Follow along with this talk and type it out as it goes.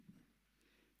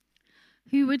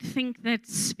Who would think that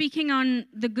speaking on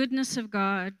the goodness of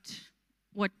God,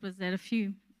 what was that,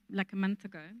 like a month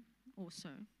ago or so?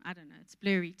 I don't know, it's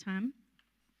blurry time.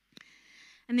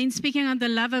 And then speaking on the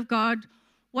love of God,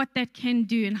 what that can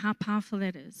do and how powerful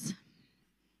that is.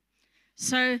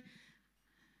 So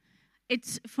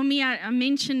it's, for me, I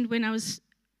mentioned when I was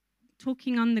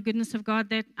talking on the goodness of God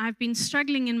that I've been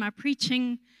struggling in my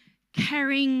preaching,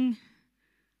 carrying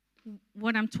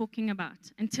what I'm talking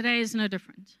about. And today is no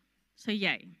different. So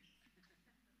yay.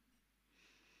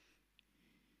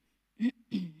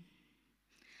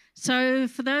 So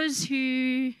for those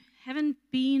who haven't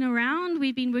been around,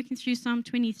 we've been working through Psalm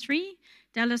 23,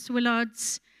 Dallas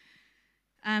Willard's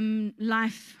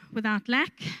Life Without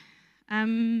Lack.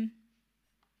 My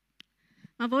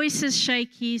voice is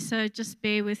shaky, so just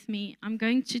bear with me. I'm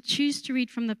going to choose to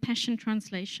read from the Passion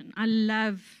Translation. I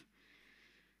love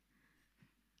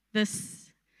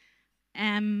this.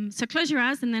 So close your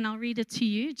eyes and then I'll read it to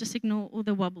you. Just ignore all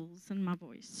the wobbles in my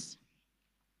voice.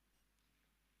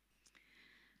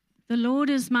 The Lord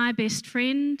is my best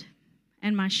friend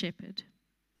and my shepherd.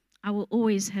 I will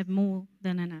always have more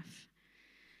than enough.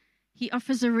 He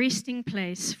offers a resting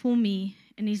place for me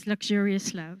in his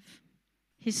luxurious love.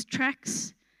 His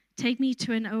tracks take me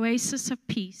to an oasis of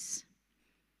peace,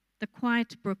 the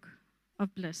quiet brook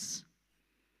of bliss.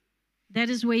 That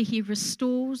is where he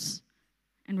restores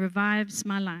and revives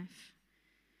my life.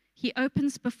 He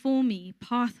opens before me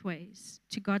pathways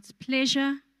to God's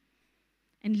pleasure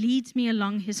and leads me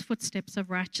along his footsteps of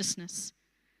righteousness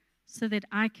so that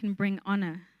I can bring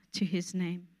honor to his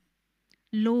name.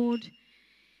 Lord,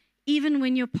 even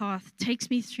when your path takes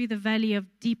me through the valley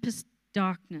of deepest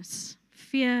darkness,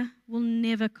 fear will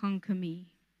never conquer me,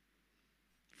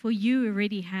 for you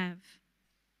already have.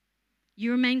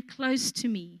 You remain close to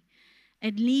me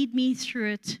and lead me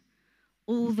through it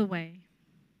all the way.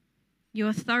 Your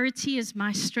authority is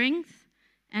my strength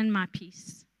and my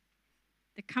peace.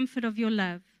 The comfort of your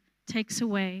love takes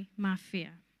away my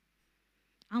fear.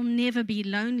 I'll never be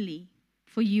lonely,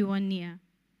 for you are near.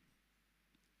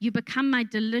 You become my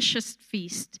delicious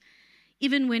feast,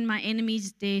 even when my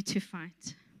enemies dare to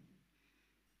fight.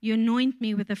 You anoint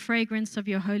me with the fragrance of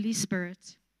your Holy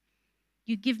Spirit.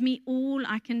 You give me all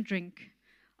I can drink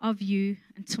of you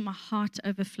until my heart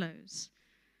overflows.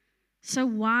 So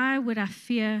why would I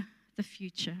fear the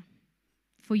future?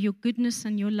 For your goodness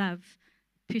and your love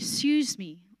pursues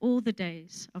me all the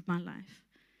days of my life.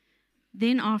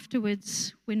 Then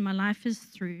afterwards, when my life is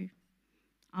through,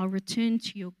 I'll return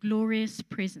to your glorious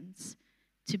presence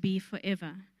to be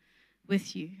forever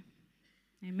with you.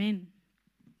 Amen.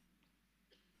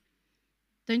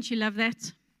 Don't you love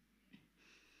that?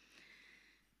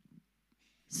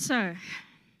 So,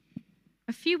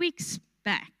 a few weeks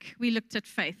back, we looked at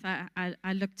faith.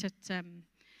 I looked at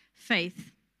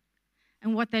faith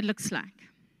and what that looks like.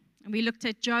 And we looked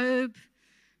at Job,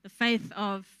 the faith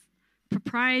of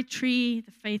propriety,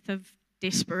 the faith of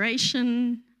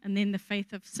desperation, and then the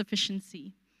faith of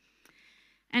sufficiency.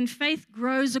 And faith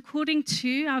grows according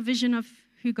to our vision of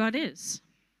who God is.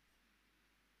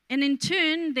 And in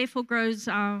turn, therefore, grows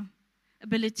our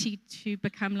ability to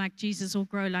become like Jesus or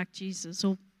grow like Jesus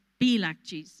or be like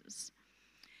Jesus.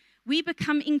 We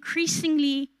become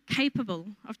increasingly capable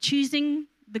of choosing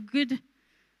the good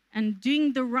and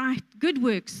doing the right good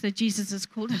works that Jesus has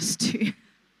called us to.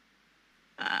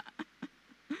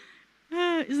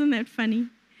 Isn't that funny?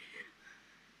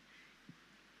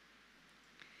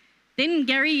 Then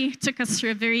Gary took us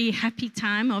through a very happy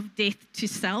time of death to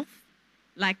self.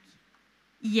 Like,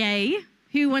 yay.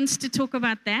 Who wants to talk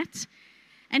about that?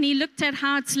 And he looked at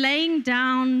how it's laying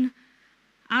down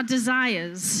our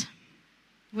desires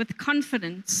with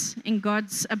confidence in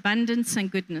God's abundance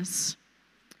and goodness.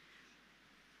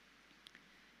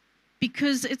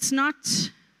 Because it's not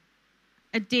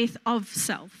a death of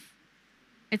self.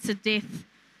 It's a death.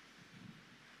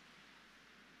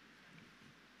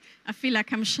 I feel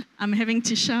like I'm having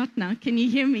to shout now. Can you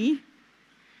hear me?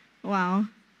 Wow.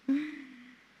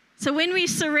 So when we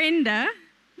surrender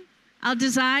our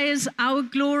desires, our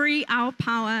glory, our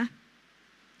power,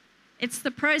 it's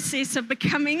the process of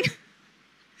becoming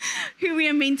who we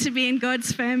are meant to be in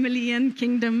God's family and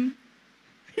kingdom.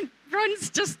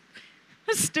 Ron's just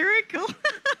hysterical.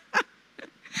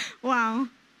 Wow.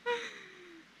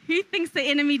 Who thinks the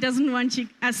enemy doesn't want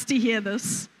us to hear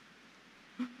this?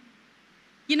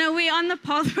 You know, we're on the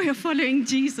pathway of following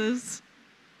Jesus.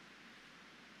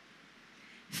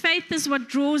 Faith is what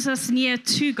draws us near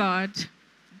to God.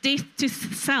 Death to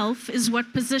self is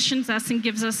what positions us and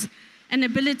gives us an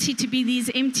ability to be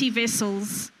these empty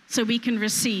vessels so we can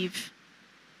receive.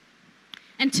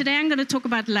 And today I'm going to talk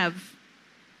about love.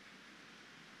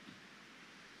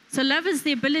 So love is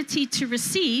the ability to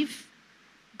receive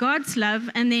God's love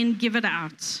and then give it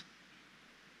out.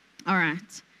 All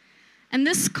right. And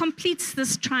this completes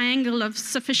this triangle of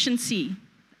sufficiency,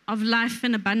 of life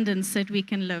and abundance that we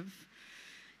can live.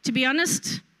 To be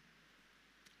honest,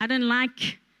 I don't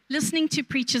like listening to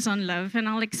preachers on love, and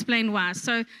I'll explain why.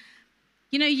 So,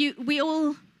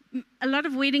 a lot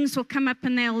of weddings will come up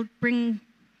and they'll bring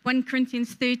 1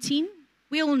 Corinthians 13.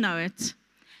 We all know it.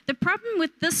 The problem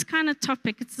with this kind of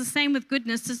topic, it's the same with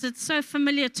goodness, is it's so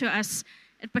familiar to us,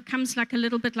 it becomes like a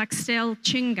little bit like stale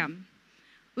chewing gum.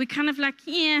 We kind of like,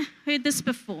 yeah, heard this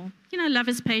before. Love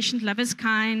is patient, love is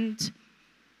kind,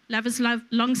 love is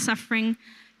long-suffering.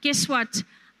 Guess what?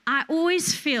 I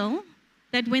always feel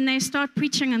that when they start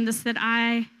preaching on this, that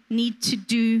I need to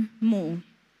do more.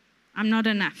 I'm not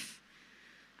enough.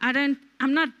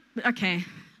 Okay,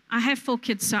 I have 4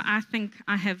 kids, so I think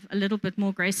I have a little bit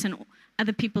more grace than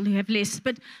other people who have less.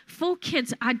 But 4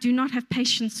 kids, I do not have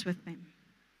patience with them.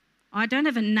 Or I don't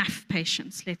have enough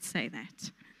patience, let's say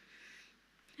that.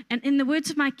 And in the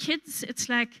words of my kids, it's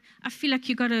like, I feel like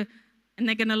you got to, and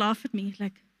they're going to laugh at me,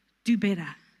 like, do better,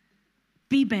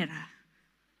 be better.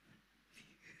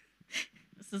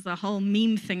 This is a whole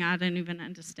meme thing I don't even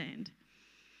understand.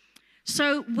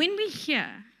 So when we hear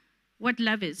what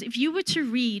love is, if you were to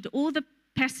read all the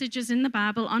passages in the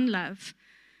Bible on love,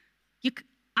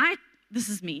 this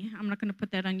is me, I'm not going to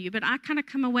put that on you, but I kind of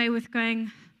come away with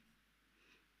going,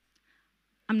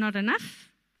 I'm not enough,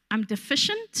 I'm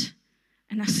deficient,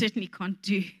 and I certainly can't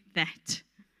do that.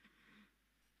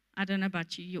 I don't know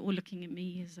about you. You're all looking at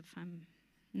me as if I'm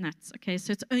nuts. Okay,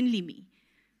 so it's only me.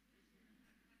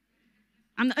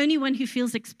 I'm the only one who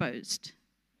feels exposed.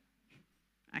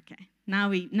 Okay, now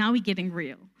we're getting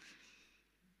real.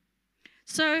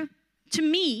 So to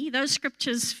me, those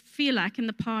scriptures feel like in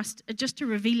the past are just a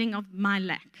revealing of my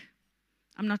lack.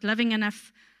 I'm not loving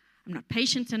enough. I'm not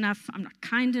patient enough. I'm not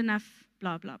kind enough,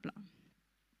 blah, blah, blah.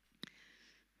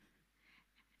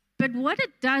 But what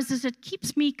it does is it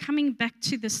keeps me coming back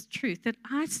to this truth that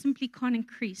I simply can't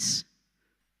increase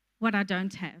what I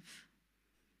don't have.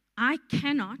 I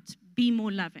cannot be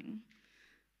more loving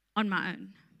on my own.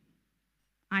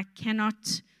 I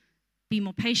cannot be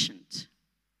more patient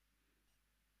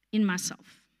in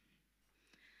myself.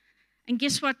 And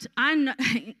guess what? I know,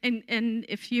 and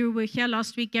if you were here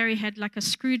last week, Gary had like a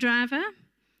screwdriver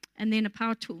and then a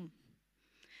power tool.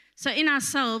 So in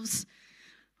ourselves,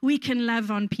 we can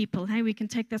love on people. Hey, we can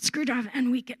take that screwdriver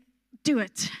and we can do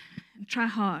it and try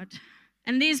hard.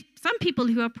 And there's some people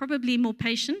who are probably more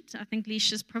patient. I think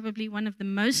Leisha's probably one of the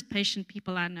most patient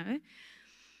people I know.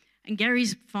 And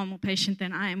Gary's far more patient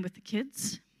than I am with the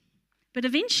kids. But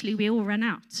eventually we all run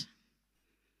out.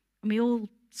 And we all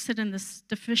sit in this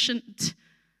deficient,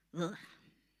 ugh.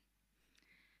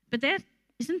 But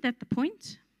isn't that the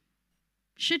point?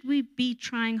 Should we be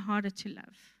trying harder to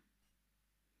love?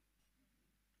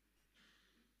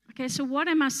 Okay, so what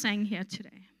am I saying here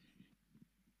today?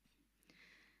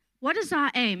 What is our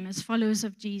aim as followers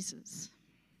of Jesus?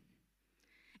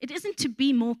 It isn't to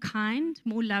be more kind,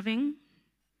 more loving,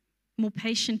 more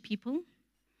patient people,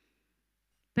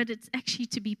 but it's actually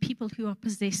to be people who are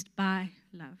possessed by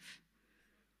love.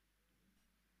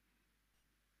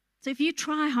 So if you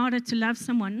try harder to love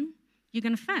someone, you're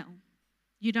going to fail.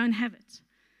 You don't have it.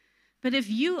 But if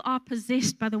you are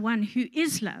possessed by the one who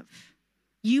is love,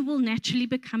 you will naturally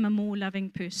become a more loving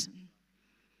person.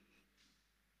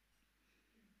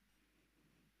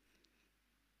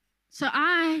 So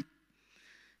I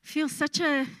feel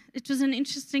it was an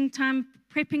interesting time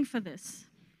prepping for this.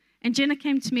 And Jenna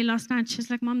came to me last night. She's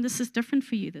like, Mom, this is different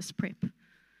for you, this prep.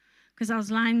 Because I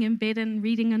was lying in bed and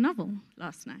reading a novel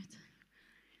last night.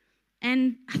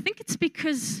 And I think it's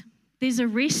because there's a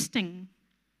resting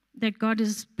that God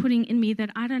is putting in me that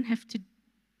I don't have to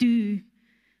do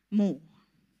more.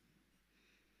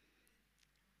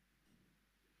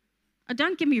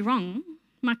 Don't get me wrong,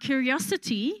 my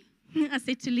curiosity, I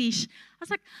said to Leash, I was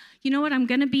like, you know what,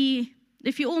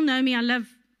 if you all know me, I love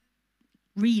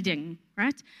reading,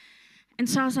 right? And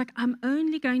so I was like, I'm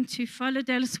only going to follow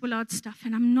Dallas Willard's stuff,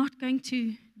 and I'm not going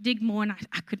to dig more, and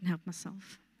I couldn't help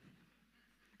myself.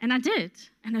 And I did,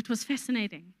 and it was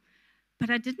fascinating. But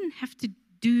I didn't have to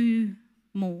do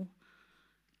more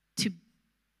to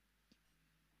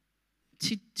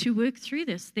work through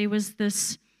this. There was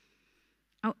this,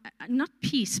 not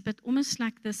peace, but almost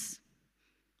like this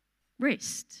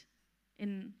rest.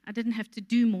 I didn't have to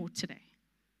do more today.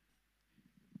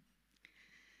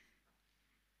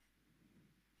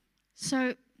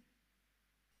 So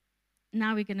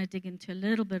now we're going to dig into a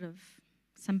little bit of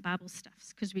some Bible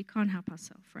stuffs because we can't help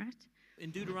ourselves, right? In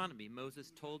Deuteronomy,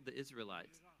 Moses told the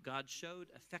Israelites, God showed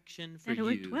affection for That it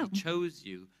worked you. well. He chose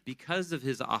you because of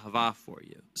his ahavah for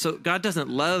you. So God doesn't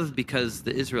love because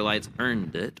the Israelites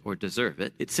earned it or deserve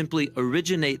it. It simply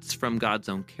originates from God's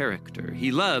own character.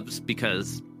 He loves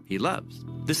because he loves.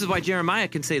 This is why Jeremiah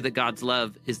can say that God's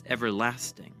love is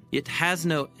everlasting. It has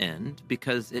no end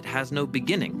because it has no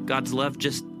beginning. God's love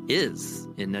just is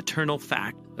an eternal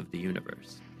fact of the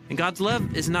universe. And God's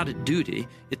love is not a duty,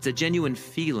 it's a genuine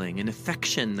feeling, an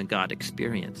affection that God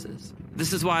experiences.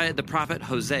 This is why the prophet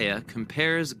Hosea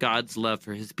compares God's love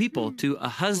for his people to a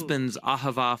husband's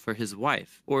ahavah for his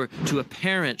wife, or to a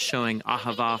parent showing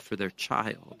ahavah for their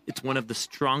child. It's one of the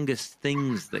strongest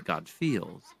things that God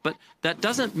feels. But that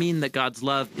doesn't mean that God's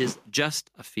love is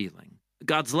just a feeling.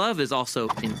 God's love is also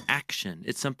in action.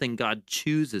 It's something God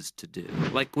chooses to do.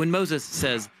 Like when Moses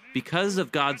says, because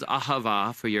of God's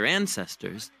ahavah for your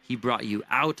ancestors, he brought you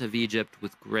out of Egypt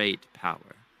with great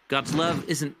power. God's love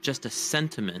isn't just a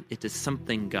sentiment, it is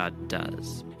something God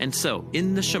does. And so,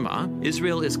 in the Shema,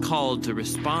 Israel is called to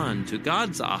respond to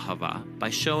God's ahavah by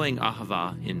showing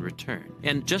ahavah in return.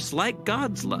 And just like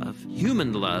God's love,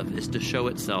 human love is to show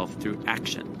itself through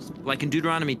actions. Like in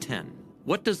Deuteronomy 10.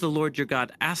 What does the Lord your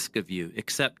God ask of you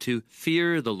except to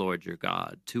fear the Lord your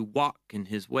God, to walk in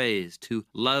his ways, to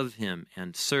love him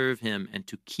and serve him, and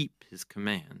to keep his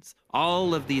commands?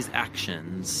 All of these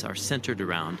actions are centered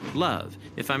around love.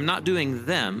 If I'm not doing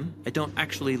them, I don't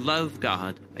actually love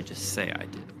God, I just say I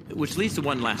do. Which leads to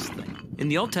one last thing. In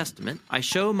the Old Testament, I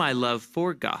show my love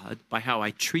for God by how I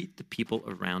treat the people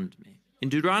around me. In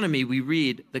Deuteronomy, we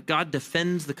read that God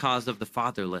defends the cause of the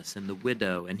fatherless and the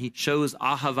widow, and he shows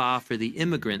ahavah for the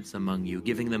immigrants among you,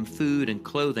 giving them food and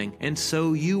clothing, and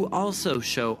so you also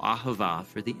show ahavah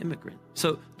for the immigrant.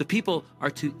 So the people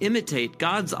are to imitate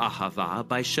God's ahavah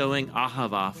by showing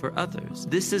ahavah for others.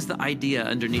 This is the idea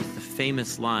underneath the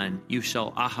famous line, you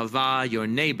shall ahavah your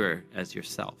neighbor as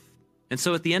yourself. And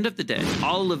so at the end of the day,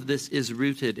 all of this is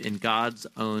rooted in God's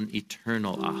own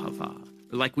eternal ahavah.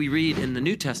 Like we read in the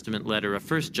New Testament letter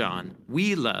of 1 John,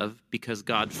 we love because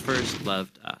God first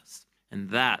loved us. And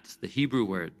that's the Hebrew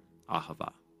word,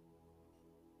 ahavah.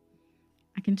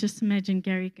 I can just imagine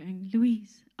Gary going,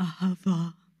 Louise,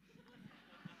 ahava.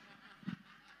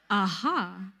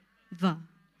 Ahava.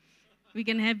 We're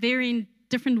going to have very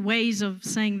different ways of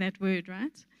saying that word,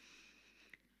 right?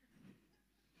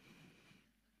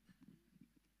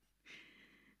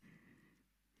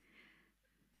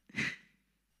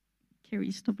 Carrie,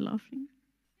 stop laughing.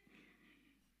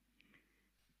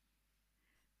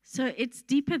 So it's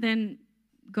deeper than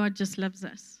God just loves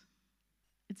us.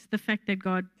 It's the fact that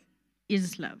God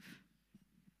is love.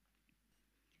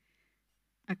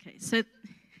 Okay, so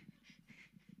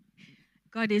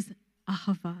God is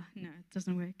ahava. No, it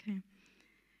doesn't work. Okay.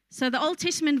 So the Old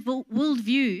Testament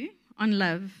worldview on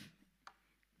love,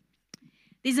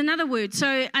 there's another word.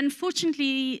 So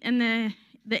unfortunately, in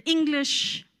the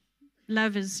English,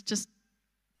 love is just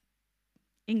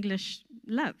English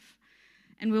love.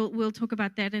 And we'll talk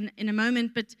about that in a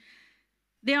moment. But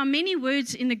there are many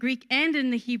words in the Greek and in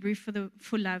the Hebrew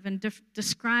for love and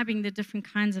describing the different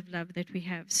kinds of love that we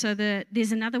have. So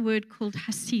there's another word called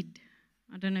hasid.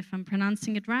 I don't know if I'm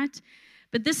pronouncing it right.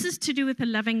 But this is to do with a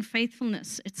loving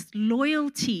faithfulness. It's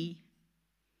loyalty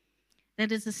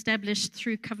that is established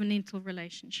through covenantal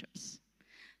relationships.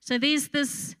 So there's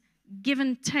this give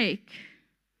and take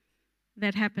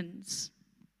that happens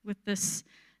with this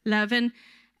love. And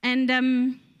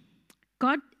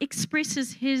God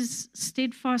expresses his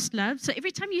steadfast love. So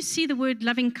every time you see the word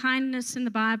loving kindness in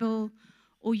the Bible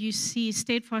or you see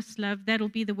steadfast love, that'll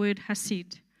be the word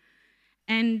hasid.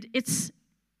 And it's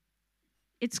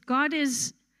God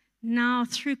is now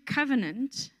through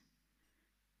covenant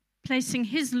placing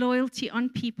his loyalty on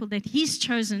people that he's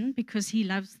chosen because he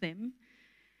loves them,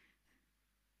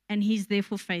 and he's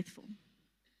therefore faithful.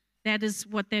 That is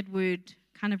what that word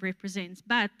kind of represents.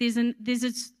 But there's a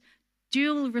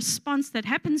dual response that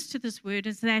happens to this word,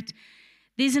 is that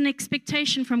there's an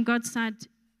expectation from God's side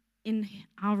in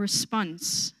our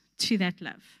response to that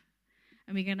love.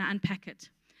 And we're going to unpack it.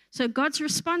 So God's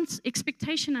response,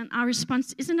 expectation, and our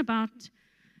response isn't about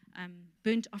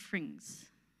burnt offerings.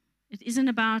 It isn't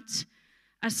about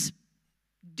us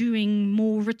doing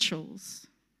more rituals.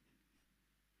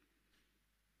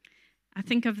 I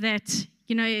think of that,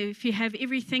 if you have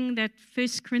everything, that 1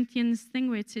 Corinthians thing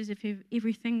where it says if you have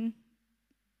everything,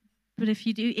 but if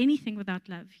you do anything without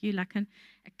love, you're like a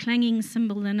clanging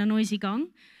cymbal and a noisy gong.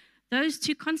 Those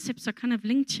two concepts are kind of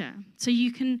linked here. So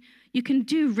you can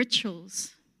do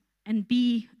rituals and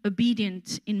be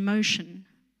obedient in motion,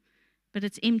 but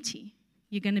it's empty.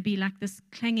 You're going to be like this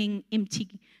clanging,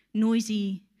 empty,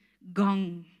 noisy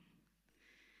gong.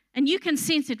 And you can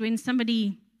sense it when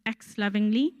somebody acts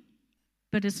lovingly,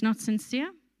 but it's not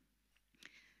sincere.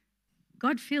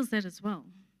 God feels that as well.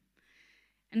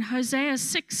 In Hosea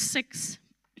 6:6,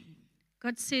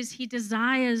 God says he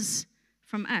desires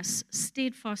from us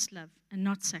steadfast love and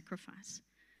not sacrifice.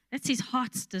 That's his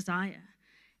heart's desire,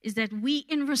 is that we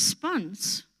in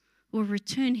response will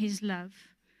return his love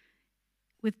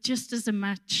with just as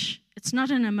much. It's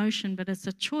not an emotion, but it's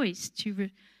a choice to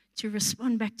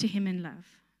respond back to him in love.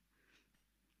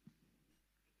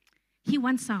 He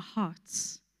wants our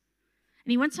hearts.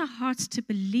 And he wants our hearts to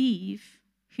believe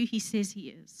who he says he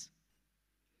is.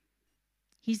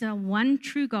 He's our one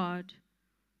true God,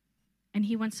 and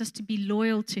he wants us to be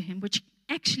loyal to him, which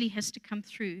actually has to come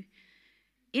through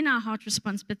in our heart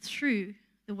response, but through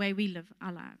the way we live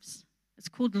our lives. It's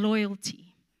called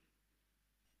loyalty.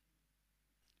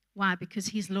 Why? Because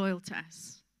he's loyal to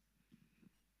us.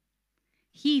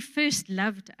 He first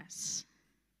loved us.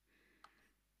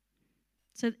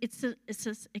 So it's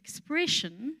this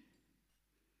expression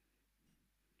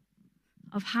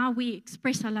of how we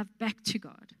express our love back to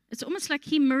God. It's almost like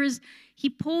he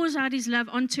pours out his love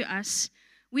onto us,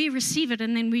 we receive it,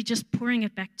 and then we're just pouring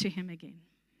it back to him again.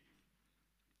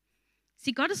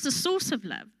 See, God is the source of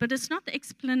love, but it's not the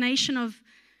explanation of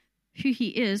who he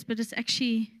is, but it's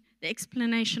actually the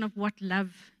explanation of what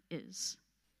love is.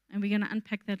 And we're going to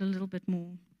unpack that a little bit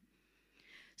more.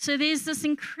 So there's this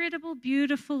incredible,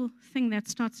 beautiful thing that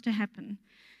starts to happen.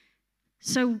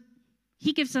 So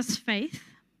he gives us faith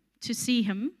to see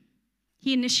him.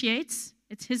 He initiates.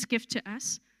 It's his gift to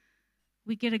us.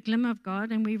 We get a glimmer of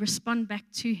God and we respond back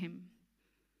to him.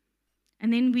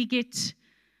 And then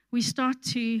we start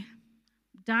to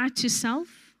die to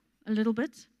self a little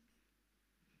bit.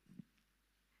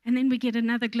 And then we get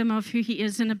another glimmer of who he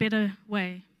is in a better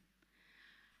way.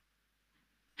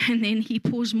 And then he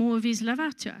pours more of his love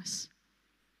out to us.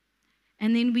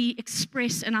 And then we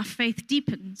express, and our faith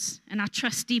deepens, and our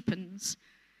trust deepens.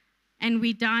 And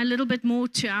we die a little bit more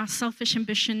to our selfish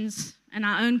ambitions and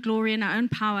our own glory and our own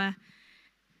power.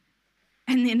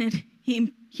 And then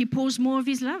he pours more of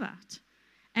his love out.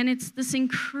 And it's this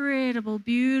incredible,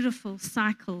 beautiful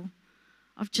cycle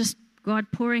of just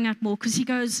God pouring out more. Because he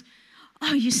goes,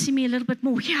 oh, you see me a little bit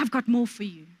more. Yeah, I've got more for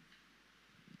you.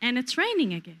 And it's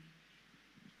raining again.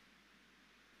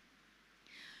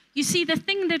 You see, the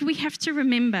thing that we have to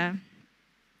remember,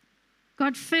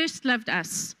 God first loved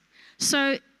us.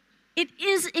 So it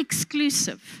is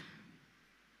exclusive.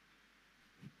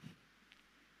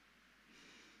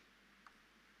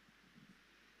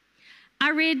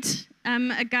 I read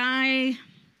a guy,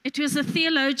 it was a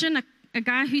theologian, a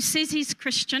guy who says he's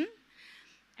Christian,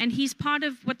 and he's part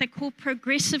of what they call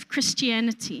progressive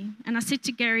Christianity. And I said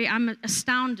to Gary, I'm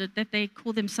astounded that they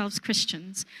call themselves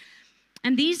Christians.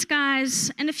 And these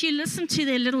guys, and if you listen to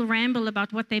their little ramble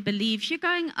about what they believe, you're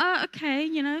going, oh, okay,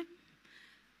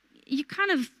 you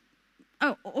kind of,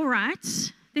 oh, all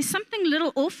right. There's something a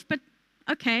little off, but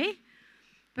okay.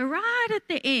 But right at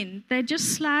the end, they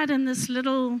just slide in this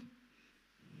little,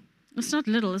 it's not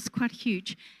little, it's quite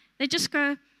huge. They just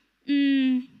go,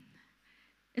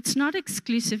 it's not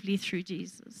exclusively through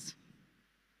Jesus,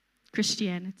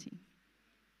 Christianity.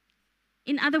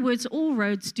 In other words, all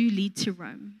roads do lead to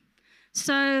Rome.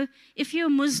 So if you're a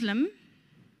Muslim,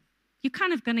 you're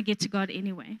kind of going to get to God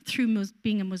anyway through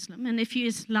being a Muslim. And if you're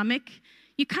Islamic,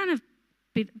 you kind of,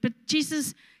 but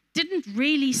Jesus didn't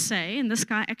really say, and this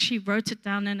guy actually wrote it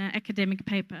down in an academic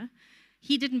paper,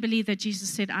 he didn't believe that Jesus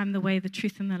said, I'm the way, the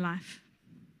truth, and the life.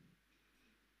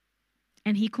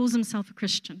 And he calls himself a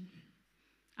Christian.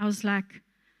 I was like,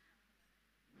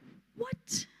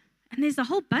 what? And there's a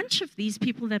whole bunch of these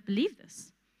people that believe this.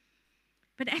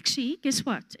 But actually, guess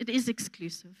what? It is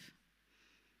exclusive.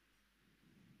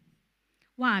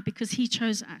 Why? Because he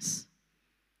chose us.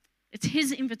 It's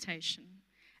his invitation.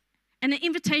 And the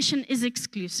invitation is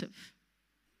exclusive.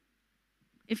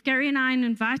 If Gary and I are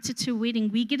invited to a wedding,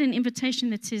 we get an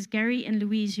invitation that says, Gary and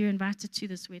Louise, you're invited to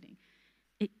this wedding.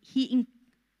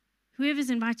 Whoever's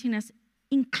inviting us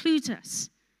includes us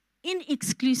in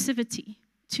exclusivity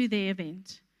to their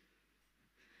event.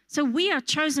 So we are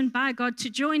chosen by God to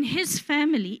join his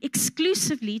family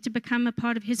exclusively to become a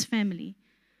part of his family.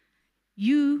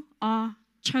 You are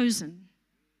chosen.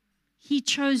 He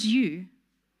chose you.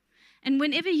 And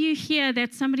whenever you hear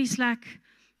that somebody's like,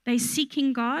 they're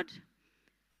seeking God,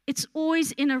 it's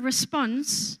always in a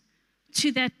response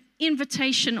to that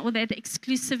invitation or that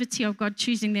exclusivity of God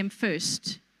choosing them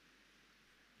first.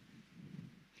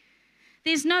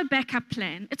 There's no backup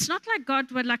plan. It's not like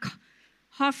God would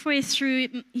halfway through,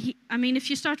 if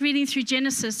you start reading through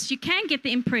Genesis, you can get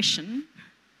the impression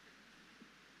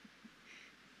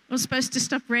was supposed to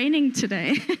stop raining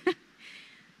today.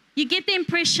 You get the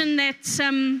impression that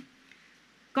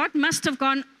God must have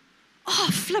gone, oh,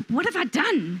 flip, what have I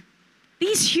done?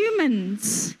 These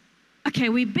humans. Okay,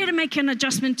 we better make an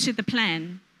adjustment to the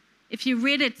plan. If you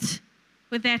read it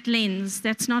with that lens,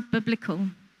 that's not biblical.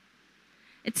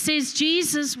 It says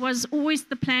Jesus was always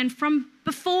the plan from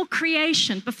before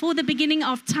creation, before the beginning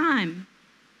of time.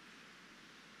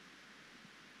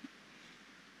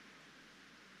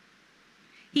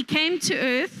 He came to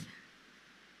earth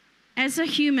as a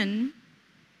human,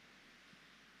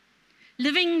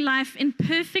 living life in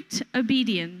perfect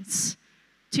obedience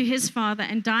to his Father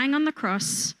and dying on the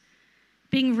cross,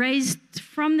 being raised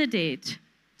from the dead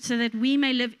so that we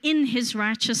may live in his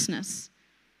righteousness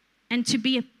and to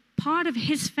be a part of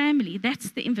his family.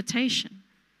 That's the invitation.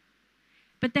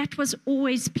 But that was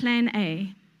always plan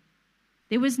A.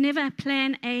 There was never a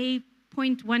plan A,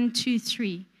 point 1, 2,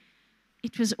 3.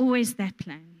 It was always that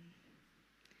plan.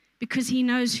 Because he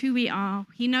knows who we are.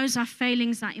 He knows our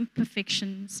failings, our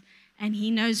imperfections, and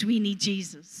he knows we need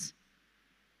Jesus.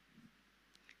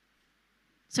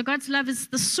 So God's love is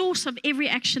the source of every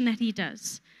action that he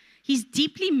does. He's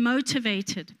deeply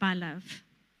motivated by love.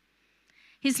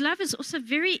 His love is also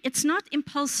it's not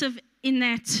impulsive in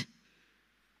that,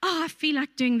 oh, I feel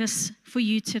like doing this for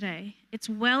you today. It's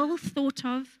well thought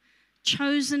of,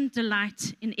 chosen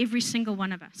delight in every single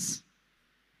one of us.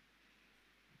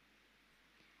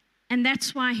 And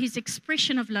that's why his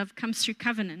expression of love comes through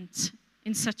covenant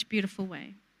in such a beautiful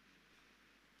way.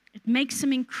 It makes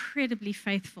him incredibly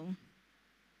faithful.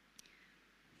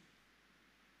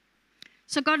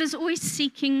 So God is always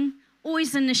seeking,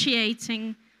 always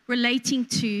initiating, relating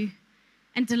to,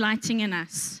 and delighting in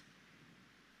us.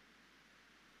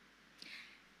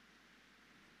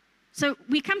 So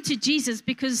we come to Jesus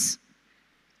because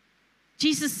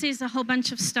Jesus says a whole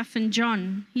bunch of stuff in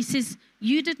John. He says,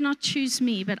 you did not choose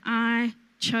me, but I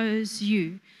chose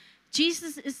you.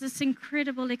 Jesus is this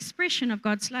incredible expression of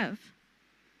God's love.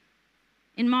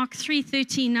 In Mark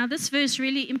 3:13, now this verse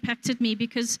really impacted me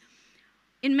because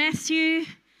in Matthew,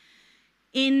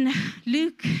 in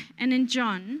Luke, and in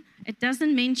John, it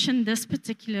doesn't mention this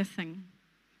particular thing.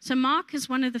 So Mark is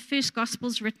one of the first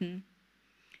gospels written.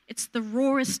 It's the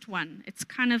rawest one. It's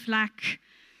kind of like,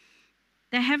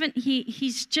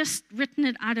 he's just written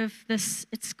it out of this,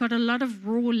 it's got a lot of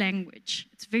raw language.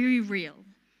 It's very real.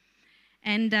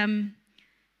 And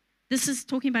this is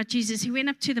talking about Jesus. He went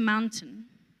up to the mountain.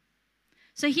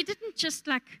 So he didn't just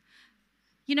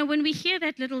when we hear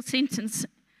that little sentence,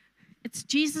 it's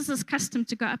Jesus' custom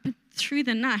to go up through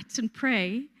the night and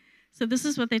pray. So this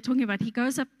is what they're talking about. He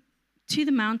goes up to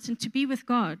the mountain to be with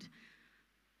God.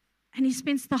 And he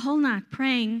spends the whole night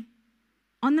praying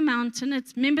on the mountain.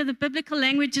 Remember, the biblical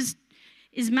language is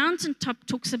mountaintop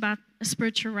talks about a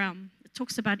spiritual realm. It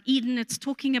talks about Eden. It's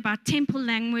talking about temple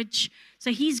language.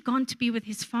 So he's gone to be with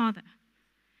his Father.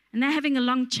 And they're having a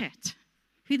long chat.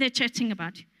 Who they're chatting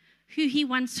about? Who he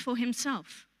wants for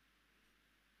himself.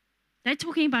 They're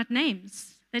talking about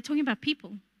names. They're talking about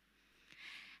people.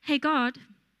 Hey, God,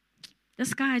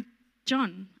 this guy,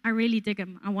 John, I really dig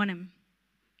him. I want him.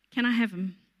 Can I have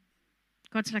him?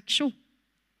 God's like, sure.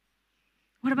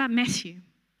 What about Matthew?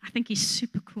 I think he's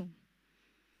super cool.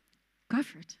 Go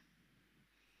for it.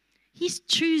 He's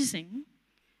choosing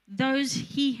those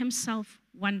he himself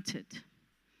wanted.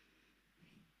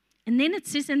 And then it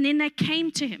says, and then they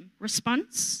came to him.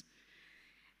 Response.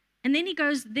 And then he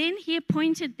goes, then he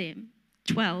appointed them,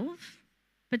 12,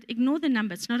 but ignore the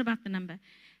number. It's not about the number.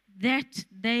 That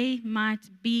they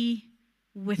might be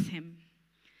with him.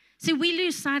 See, we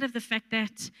lose sight of the fact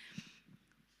that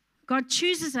God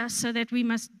chooses us so that we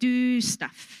must do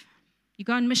stuff. You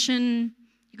go on mission,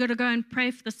 you got to go and pray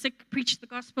for the sick, preach the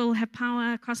gospel, have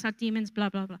power, cast out demons, blah,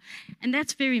 blah, blah. And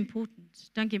that's very important,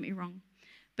 don't get me wrong.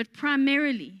 But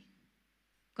primarily,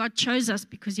 God chose us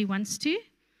because he wants to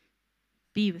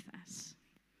be with us.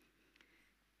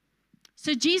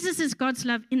 So Jesus is God's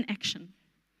love in action.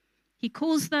 He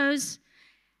calls those,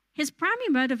 his primary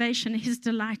motivation, his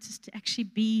delight is to actually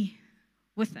be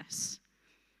with us.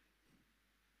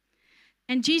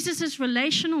 And Jesus'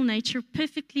 relational nature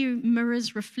perfectly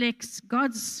mirrors, reflects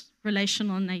God's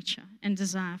relational nature and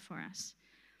desire for us.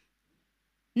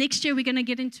 Next year, we're going to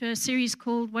get into a series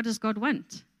called What Does God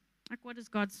Want? Like, what is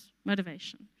God's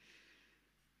motivation?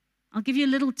 I'll give you a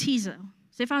little teaser.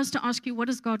 So if I was to ask you, what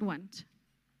does God want?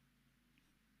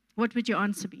 What would your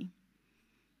answer be?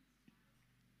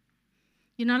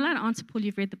 You're not allowed to answer, Paul,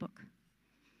 you've read the book.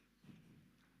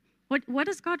 What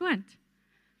does God want?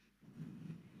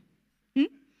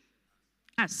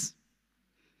 Us.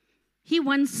 He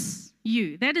wants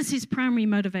you. That is his primary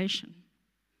motivation.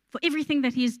 For everything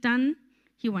that he has done,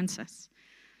 he wants us.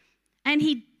 And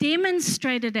he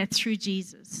demonstrated that through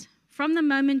Jesus. From the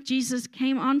moment Jesus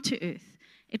came onto earth,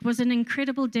 it was an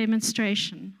incredible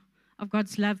demonstration of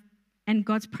God's love and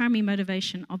God's primary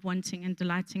motivation of wanting and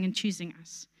delighting and choosing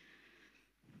us.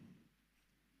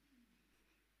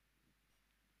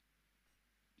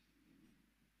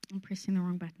 I'm pressing the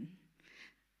wrong button.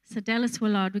 So Dallas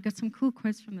Willard, we got some cool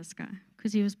quotes from this guy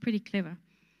because he was pretty clever.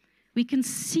 We can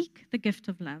seek the gift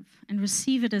of love and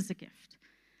receive it as a gift,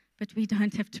 but we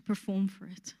don't have to perform for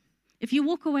it. If you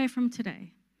walk away from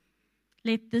today,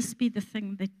 let this be the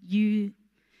thing that you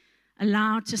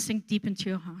allow to sink deep into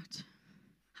your heart.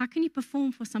 How can you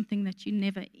perform for something that you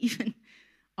never even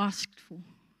asked for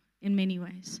in many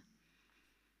ways?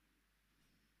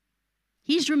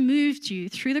 He's removed you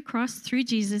through the cross, through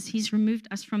Jesus. He's removed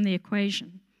us from the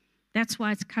equation. That's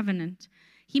why it's covenant.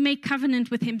 He made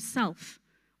covenant with himself.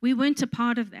 We weren't a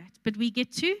part of that, but we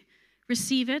get to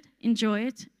receive it, enjoy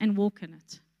it, and walk in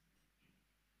it.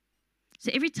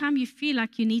 So every time you feel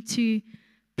like you need to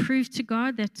prove to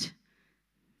God that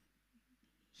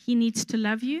he needs to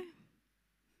love you,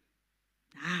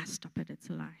 stop it, it's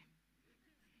a lie.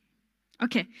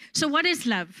 Okay, so what is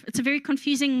love? It's a very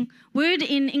confusing word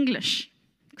in English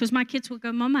because my kids will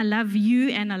go, Mom, I love you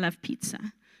and I love pizza.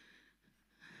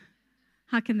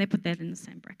 How can they put that in the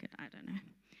same bracket? I don't know.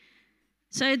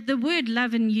 So the word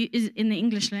love in the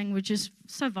English language is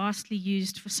so vastly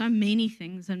used for so many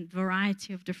things and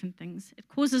variety of different things. It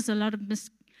causes a lot of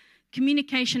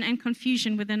miscommunication and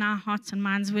confusion within our hearts and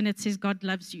minds when it says God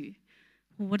loves you.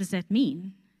 Well, what does that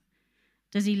mean?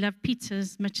 Does he love pizza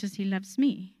as much as he loves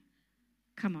me?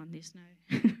 Come on, there's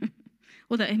no.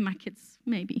 Although in my kids,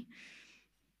 maybe.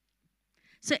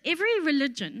 So every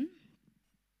religion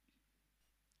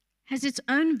has its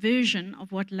own version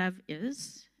of what love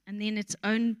is, and then its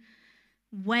own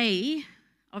way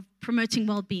of promoting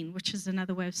well-being, which is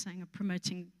another way of saying of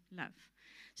promoting love.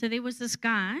 So there was this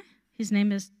guy, his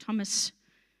name is Thomas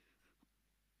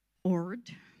Ord,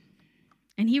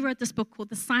 and he wrote this book called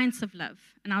The Science of Love.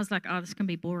 And I was like, this can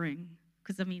be boring,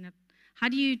 because how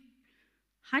do you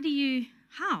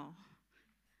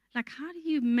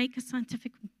make a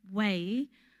scientific way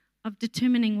of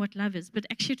determining what love is? But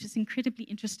actually, it was an incredibly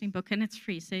interesting book, and it's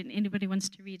free, so if anybody wants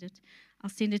to read it, I'll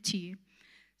send it to you.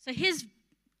 So his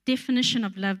definition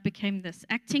of love became this: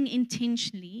 acting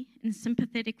intentionally in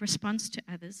sympathetic response to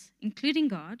others, including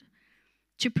God,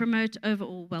 to promote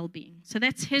overall well-being. So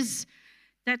that's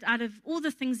that out of all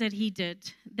the things that he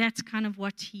did, that's kind of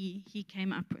what he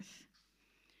came up with.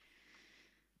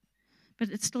 But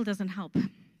it still doesn't help.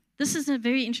 This is a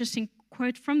very interesting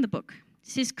quote from the book. It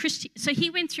says, so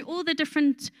he went through all the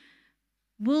different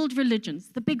world religions,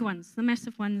 the big ones, the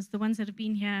massive ones, the ones that have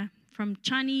been here from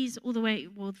Chinese all the way,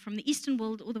 from the Eastern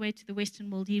world all the way to the Western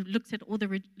world. He looked at all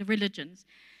the religions.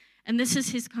 And this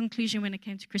is his conclusion when it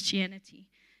came to Christianity.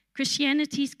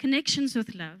 Christianity's connections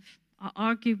with love are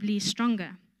arguably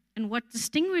stronger. And what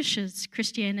distinguishes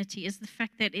Christianity is the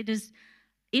fact that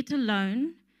it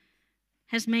alone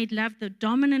has made love the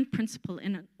dominant principle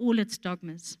in all its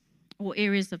dogmas or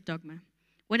areas of dogma.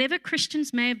 Whatever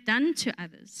Christians may have done to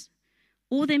others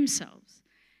or themselves,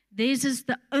 theirs is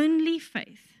the only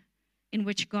faith in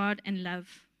which God and love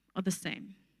are the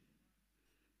same.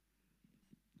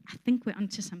 I think we're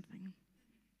onto something.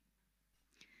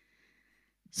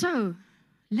 So,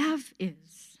 love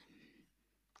is.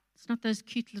 It's not those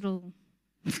cute little.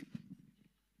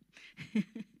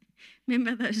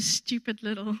 Remember those stupid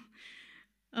little.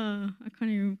 I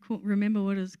can't even remember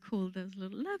what it's called. Those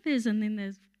little love is, and then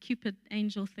there's Cupid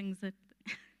angel things that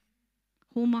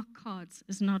Hallmark cards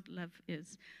is not love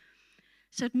is.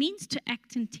 So it means to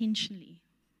act intentionally.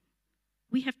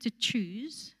 We have to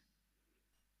choose.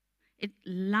 It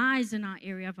lies in our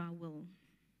area of our will.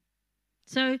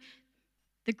 So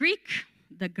the Greek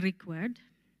word,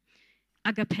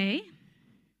 agape,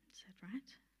 is that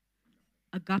right?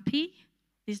 Agape,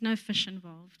 there's no fish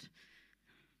involved.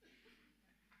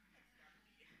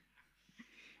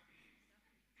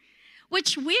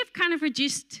 Which we've kind of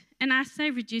reduced, and I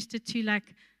say reduced it to like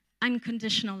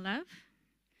unconditional love.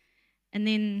 And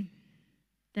then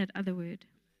that other word,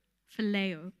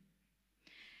 phileo.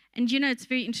 And it's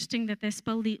very interesting that they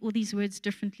spell all these words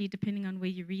differently depending on where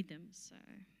you read them.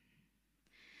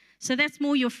 So that's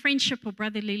more your friendship or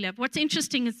brotherly love. What's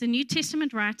interesting is the New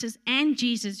Testament writers and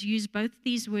Jesus use both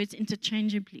these words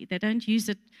interchangeably. They don't use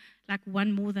it like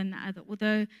one more than the other,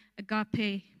 although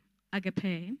agape,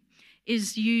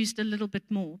 is used a little bit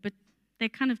more, but they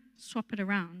kind of swap it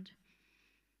around.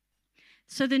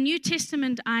 So the New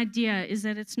Testament idea is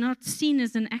that it's not seen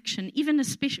as an action, even a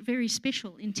very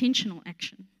special, intentional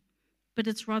action. but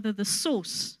it's rather the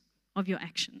source of your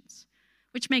actions,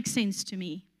 which makes sense to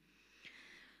me.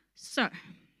 So,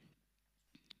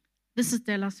 this is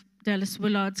Dallas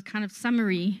Willard's kind of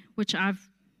summary, which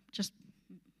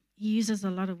he uses a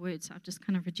lot of words. I've just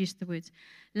kind of reduced the words.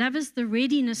 Love is the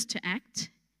readiness to act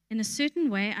in a certain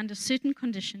way under certain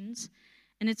conditions,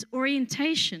 and its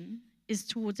orientation is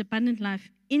towards abundant life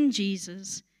in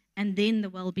Jesus and then the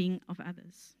well-being of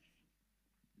others.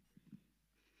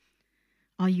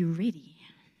 Are you ready?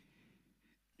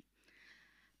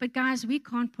 But guys, we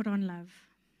can't put on love.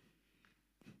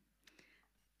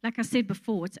 Like I said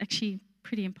before, it's actually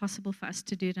pretty impossible for us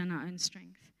to do it in our own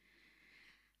strength.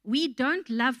 We don't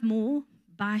love more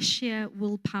by sheer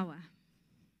willpower.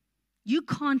 You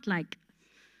can't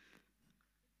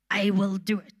I will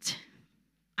do it.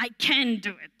 I can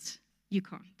do it. You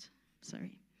can't.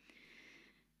 Sorry.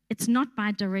 It's not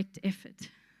by direct effort.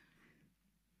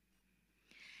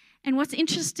 And what's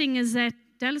interesting is that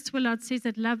Dallas Willard says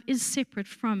that love is separate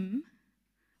from,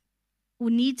 or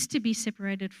needs to be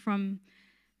separated from,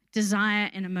 desire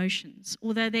and emotions.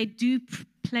 Although they do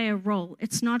play a role,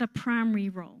 it's not a primary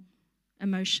role,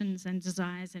 emotions and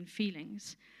desires and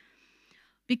feelings.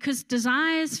 Because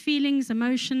desires, feelings,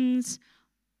 emotions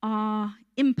are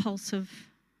impulsive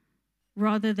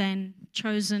rather than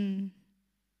chosen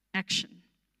action.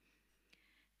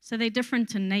 So they're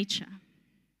different in nature.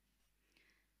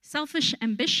 Selfish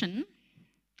ambition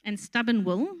and stubborn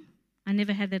will, I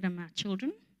never had that in my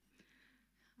children.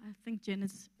 I think Jen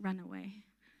has run away.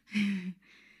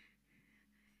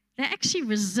 They actually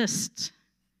resist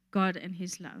God and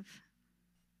His love.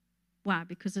 Why?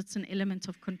 Because it's an element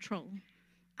of control.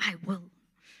 I will.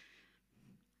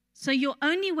 So your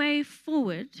only way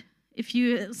forward, if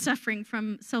you're suffering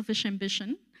from selfish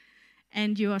ambition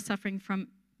and you are suffering from,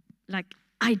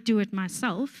 I do it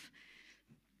myself,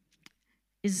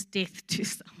 is death to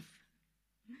self.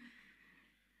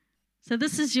 So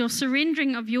this is your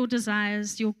surrendering of your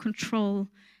desires, your control,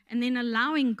 and then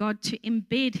allowing God to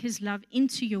embed His love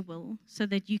into your will so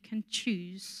that you can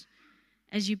choose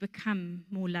as you become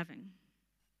more loving.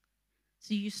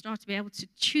 So you start to be able to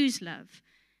choose love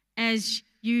as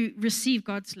you receive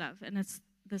God's love. And it's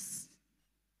this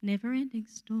never-ending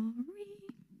story.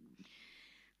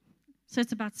 So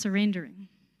it's about surrendering.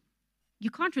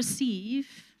 You can't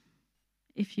receive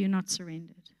if you're not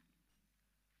surrendered.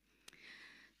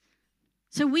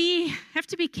 So we have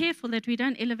to be careful that we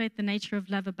don't elevate the nature of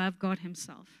love above God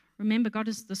Himself. Remember, God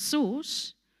is the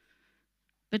source.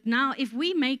 But now, if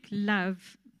we make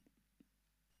love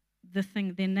the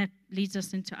thing, then that leads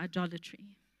us into idolatry.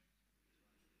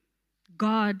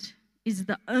 God is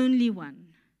the only one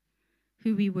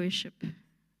who we worship,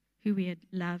 who we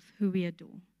love, who we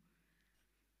adore.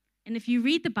 And if you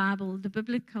read the Bible, the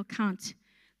biblical account,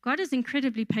 God is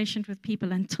incredibly patient with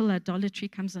people until idolatry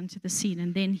comes onto the scene,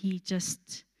 and then He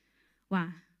just,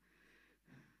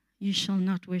 you shall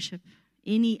not worship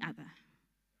any other.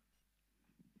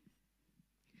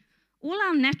 All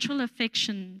our natural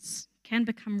affections can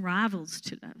become rivals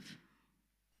to love.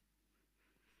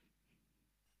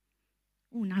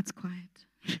 Oh, now it's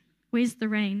quiet. Where's the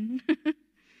rain?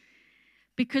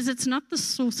 Because it's not the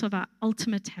source of our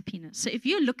ultimate happiness. So if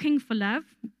you're looking for love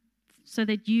so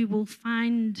that you will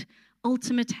find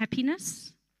ultimate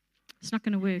happiness, it's not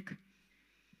going to work.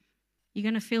 You're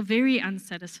going to feel very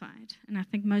unsatisfied. And I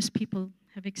think most people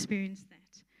have experienced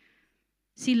that.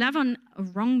 See, love on a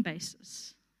wrong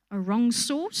basis, a wrong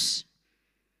source,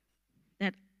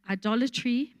 that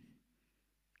idolatry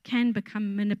can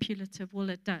become manipulative, well,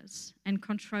 it does, and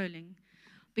controlling.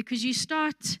 Because you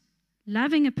start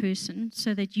loving a person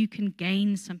so that you can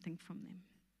gain something from them.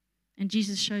 And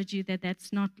Jesus showed you that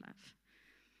that's not love.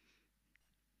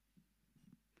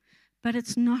 But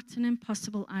it's not an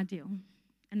impossible ideal,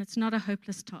 and it's not a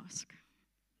hopeless task.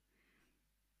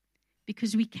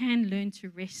 Because we can learn to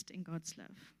rest in God's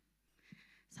love.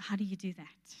 So how do you do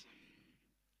that?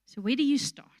 So where do you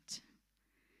start?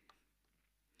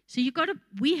 So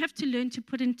we have to learn to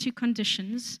put into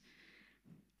conditions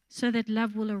so that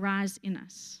love will arise in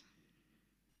us,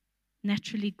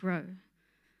 naturally grow.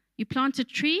 You plant a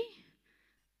tree,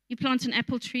 you plant an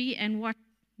apple tree, and what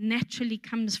naturally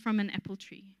comes from an apple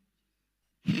tree?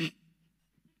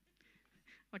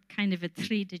 What kind of a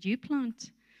tree did you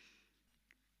plant?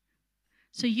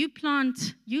 So you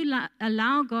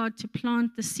allow God to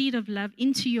plant the seed of love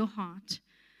into your heart.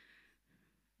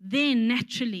 Then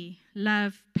naturally,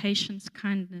 love, patience,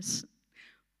 kindness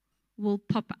will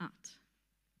pop out.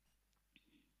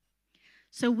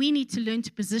 So we need to learn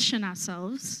to position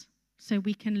ourselves so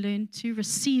we can learn to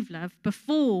receive love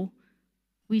before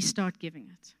we start giving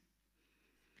it.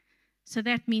 So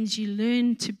that means you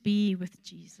learn to be with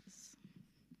Jesus.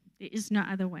 There is no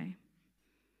other way.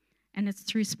 And it's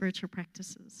through spiritual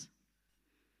practices.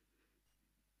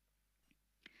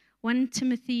 1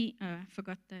 Timothy, I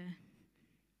forgot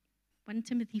 1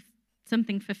 Timothy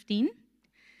something 15.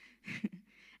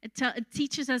 It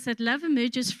teaches us that love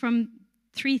emerges from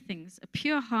three things: a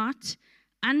pure heart,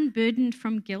 unburdened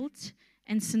from guilt,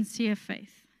 and sincere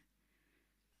faith.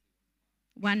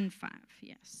 1:5,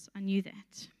 yes, I knew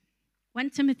that. 1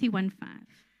 Timothy 1:5.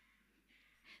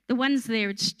 The ones there,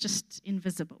 it's just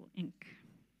invisible ink.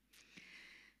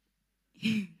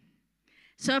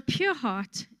 So a pure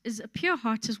heart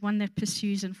is one that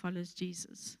pursues and follows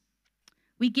Jesus.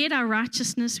 We get our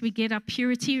righteousness, we get our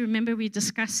purity. Remember, we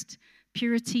discussed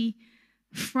purity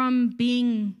from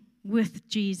being with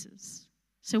Jesus.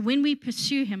 So when we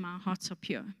pursue him, our hearts are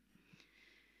pure.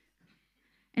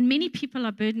 And many people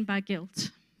are burdened by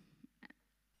guilt.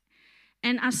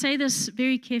 And I say this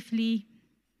very carefully.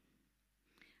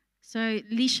 So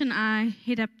Leisha and I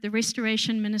head up the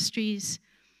Restoration Ministries.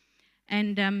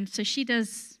 And so she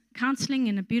does counseling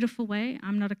in a beautiful way.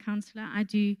 I'm not a counselor. I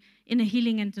do inner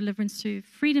healing and deliverance through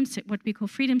what we call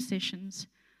freedom sessions.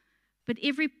 But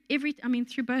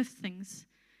through both things.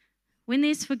 When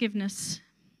there's forgiveness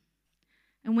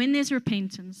and when there's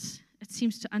repentance, it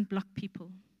seems to unblock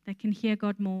people. They can hear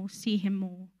God more, see him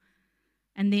more,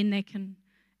 and then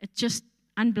it just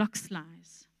unblocks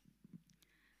lies.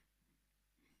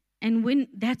 And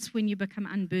that's when you become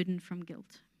unburdened from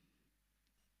guilt.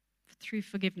 Through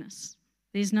forgiveness.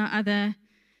 There's no other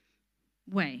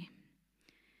way.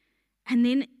 And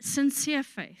then sincere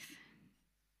faith.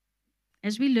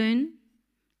 As we learn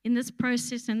in this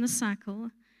process and this cycle,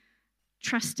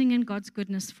 trusting in God's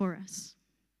goodness for us.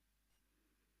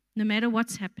 No matter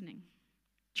what's happening,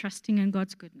 trusting in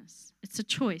God's goodness. It's a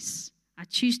choice. I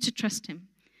choose to trust him.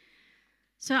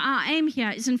 So our aim here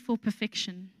isn't for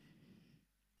perfection.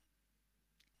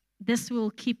 This we'll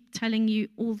keep telling you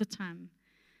all the time.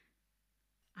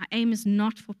 Our aim is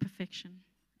not for perfection.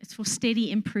 It's for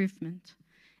steady improvement.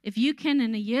 If you can,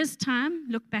 in a year's time,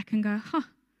 look back and go,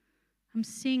 I'm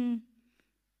seeing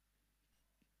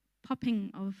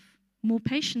popping of more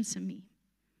patience in me.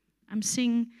 I'm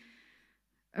seeing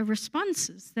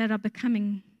responses that are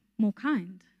becoming more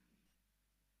kind.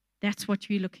 That's what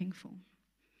you're looking for.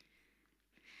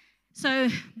 So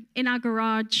in our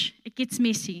garage, it gets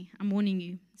messy, I'm warning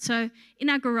you. So in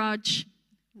our garage,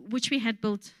 which we had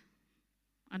built,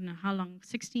 I don't know how long,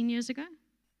 16 years ago,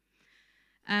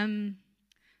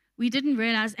 we didn't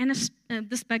realize, and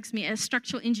this bugs me, a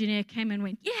structural engineer came and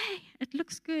went, yay, it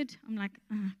looks good. I'm like,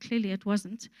 clearly it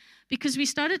wasn't. Because we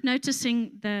started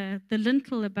noticing the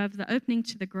lintel above the opening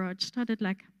to the garage started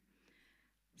like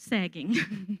sagging.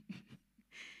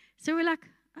 So we're like,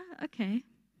 okay,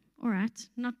 all right.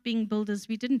 Not being builders,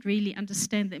 we didn't really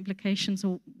understand the implications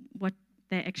or what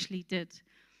they actually did.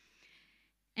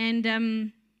 And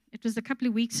it was a couple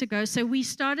of weeks ago. So we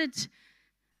started,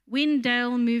 when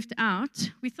Dale moved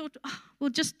out, we thought, we'll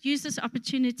just use this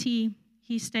opportunity.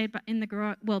 He stayed in the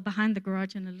garage, behind the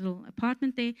garage in a little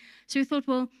apartment there. So we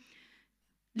thought,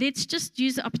 let's just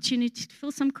use the opportunity to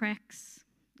fill some cracks,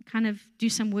 kind of do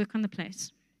some work on the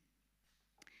place.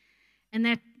 And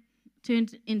that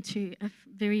turned into a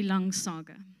very long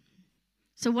saga.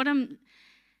 So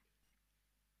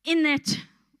in that,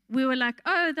 we were like,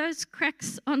 those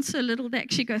cracks aren't so little, they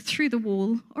actually go through the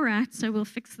wall. All right, so we'll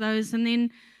fix those. And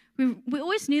then we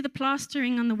always knew the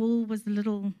plastering on the wall was a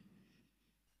little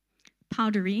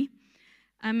powdery.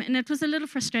 And it was a little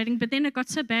frustrating, but then it got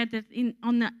so bad that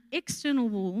on the external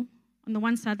wall, on the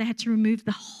one side, they had to remove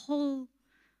the whole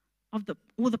of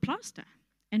all the plaster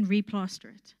and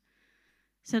replaster it.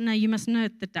 So now you must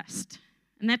note the dust.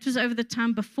 And that was over the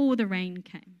time before the rain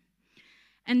came.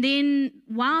 And then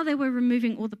while they were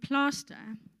removing all the plaster,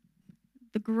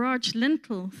 the garage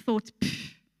lintel thought,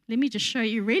 let me just show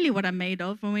you really what I'm made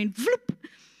of, and went vloop,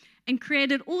 and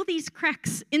created all these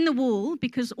cracks in the wall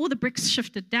because all the bricks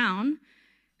shifted down,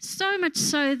 so much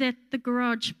so that the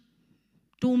garage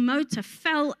door motor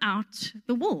fell out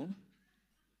the wall.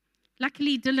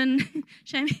 Luckily, Dylan,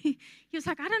 he was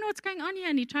like, I don't know what's going on here.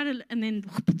 And he tried to, and then,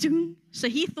 so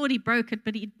he thought he broke it,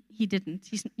 but he didn't.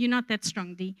 You're not that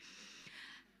strong, Dee.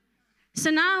 So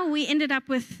now we ended up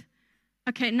with,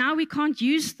 okay, now we can't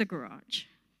use the garage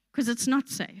because it's not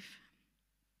safe.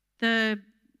 The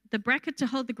bracket to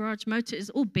hold the garage motor is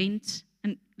all bent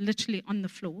and literally on the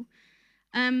floor.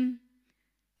 And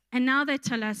now they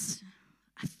tell us,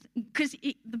 because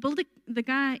the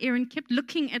guy, Aaron, kept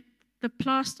looking at the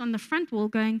plaster on the front wall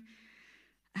going,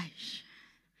 Aish.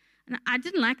 And I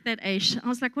didn't like that, Aish. I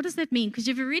was like, what does that mean? Because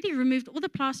you've already removed all the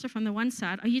plaster from the one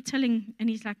side. Are you telling? And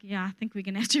he's like, yeah, I think we're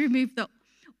going to have to remove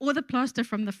all the plaster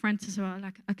from the front as well.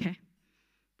 Like, okay,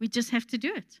 we just have to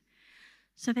do it.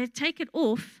 So they take it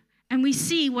off, and we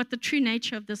see what the true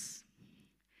nature of this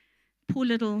poor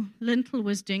little lintel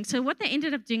was doing. So what they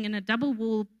ended up doing in a double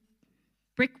wall,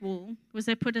 brick wall, was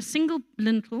they put a single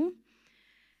lintel,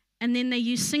 and then they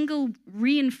used single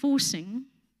reinforcing.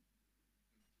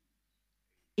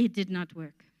 It did not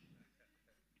work.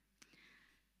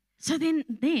 So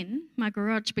then my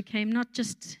garage became not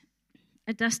just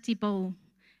a dusty bowl.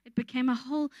 It became a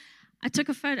whole, I took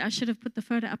a photo, I should have put the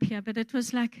photo up here, but it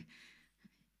was like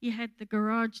you had the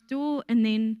garage door and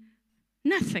then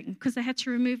nothing, because they had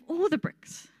to remove all the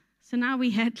bricks. So now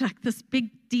we had like this big,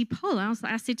 deep hole.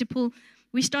 I said to Paul,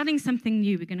 we're starting something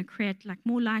new. We're going to create like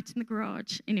more light in the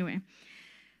garage. Anyway,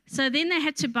 so then they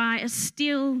had to buy a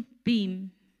steel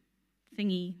beam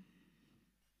thingy,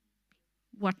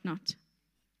 whatnot,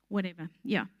 whatever.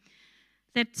 Yeah.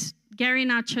 That Gary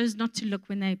and I chose not to look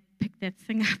when they picked that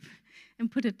thing up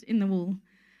and put it in the wall.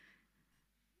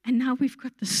 And now we've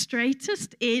got the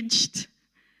straightest edged.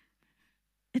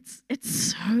 It's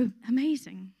so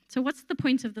amazing. So what's the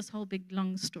point of this whole big,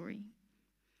 long story?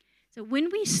 So when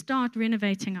we start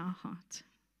renovating our heart,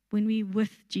 when we're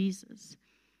with Jesus,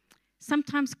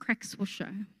 sometimes cracks will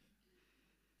show.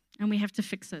 And we have to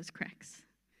fix those cracks.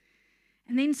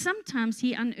 And then sometimes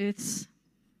he unearths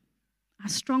our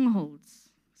strongholds,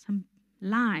 some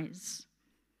lies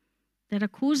that are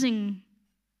causing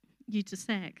you to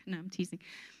sag. No, I'm teasing.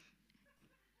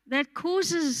 That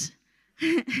causes,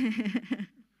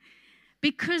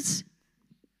 because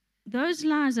those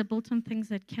lies are built on things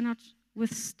that cannot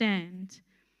withstand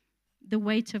the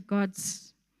weight of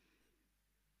God's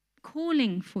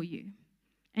calling for you.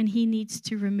 And he needs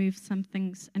to remove some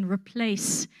things and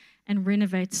replace and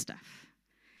renovate stuff.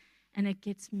 And it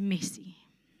gets messy.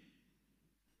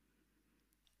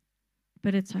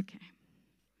 But it's okay.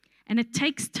 And it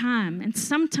takes time, and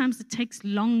sometimes it takes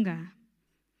longer.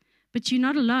 But you're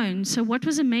not alone. So what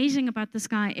was amazing about this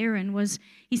guy, Aaron, was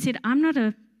he said, I'm not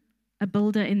a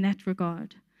builder in that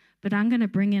regard, but I'm going to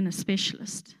bring in a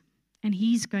specialist. And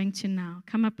he's going to now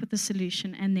come up with a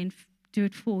solution and then do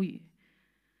it for you.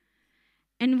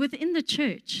 And within the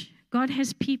church, God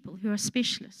has people who are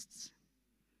specialists,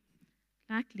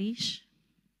 like Leash,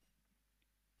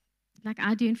 like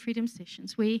I do in Freedom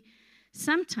Sessions, where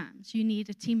sometimes you need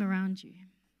a team around you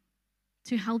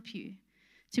to help you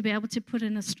to be able to put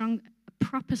in a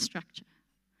proper structure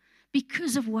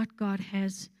because of what God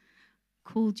has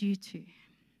called you to.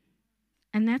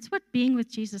 And that's what being with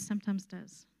Jesus sometimes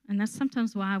does. And that's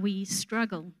sometimes why we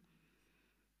struggle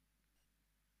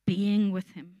being with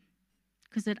him.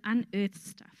 Because it unearths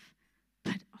stuff.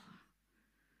 But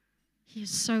he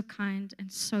is so kind and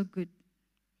so good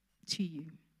to you.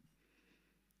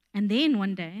 And then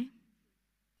one day,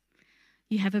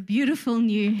 you have a beautiful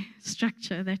new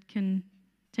structure that can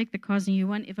take the cars and you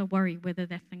won't ever worry whether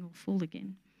that thing will fall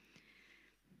again.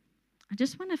 I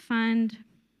just want to find...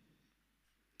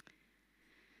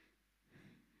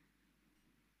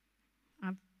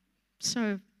 I'm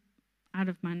so out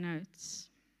of my notes.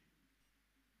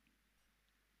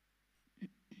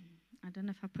 I don't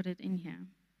know if I put it in here.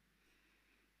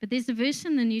 But there's a verse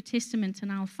in the New Testament,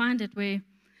 and I'll find it where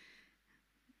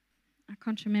I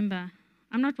can't remember.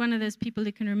 I'm not one of those people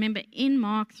who can remember. In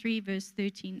Mark 3, verse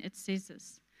 13, it says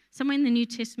this. Somewhere in the New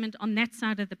Testament, on that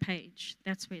side of the page,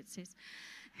 that's where it says.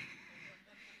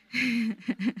 Do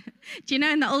you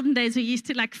know in the olden days we used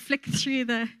to like flick through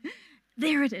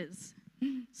there it is.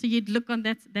 So you'd look on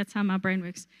that, that's how my brain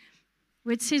works.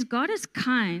 Where it says, God is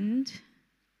kind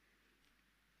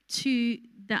to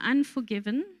the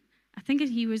unforgiven. I think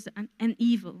he was an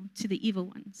evil to the evil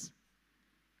ones.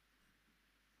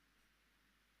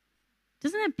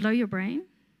 Doesn't that blow your brain?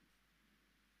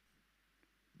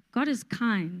 God is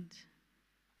kind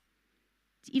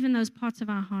to even those parts of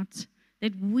our hearts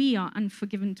that we are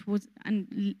unforgiven towards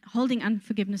and holding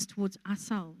unforgiveness towards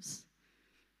ourselves.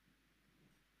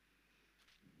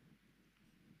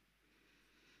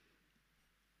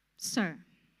 So,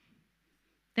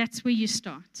 that's where you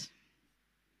start.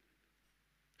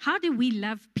 How do we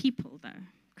love people, though?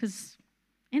 Because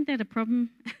ain't that a problem?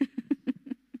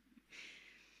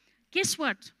 Guess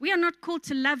what? We are not called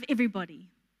to love everybody.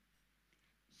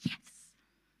 Yes.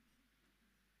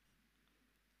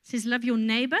 It says love your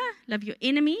neighbor, love your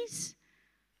enemies,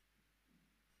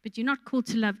 but you're not called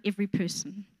to love every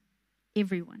person,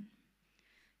 everyone.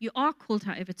 You are called,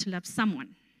 however, to love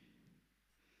someone.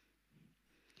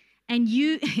 And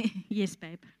you, yes,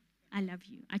 babe, I love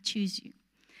you. I choose you.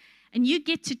 And you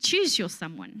get to choose your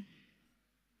someone.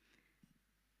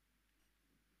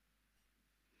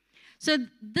 So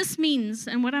this means,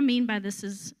 and what I mean by this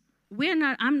is, we're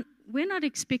not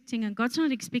expecting, and God's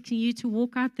not expecting you to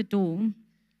walk out the door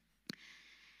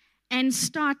and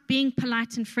start being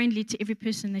polite and friendly to every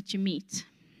person that you meet,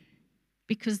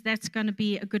 because that's going to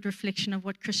be a good reflection of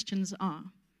what Christians are.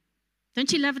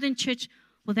 Don't you love it in church?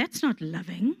 Well, that's not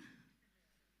loving.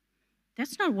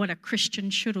 That's not what a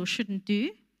Christian should or shouldn't do.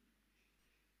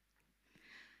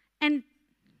 And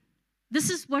this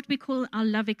is what we call our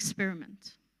love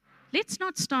experiment. Let's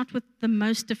not start with the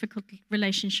most difficult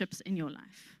relationships in your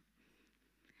life.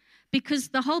 Because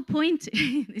the whole point,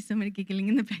 there's somebody giggling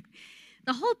in the back.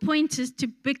 The whole point is to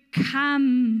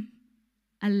become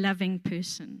a loving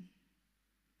person,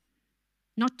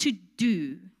 not to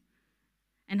do.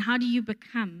 And how do you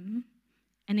become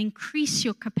and increase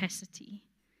your capacity?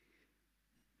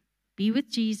 Be with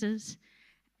Jesus,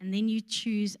 and then you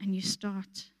choose and you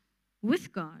start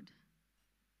with God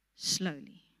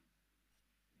slowly,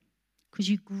 because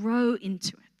you grow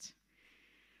into it.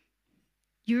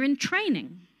 You're in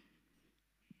training.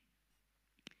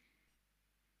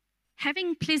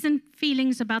 Having pleasant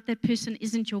feelings about that person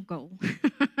isn't your goal.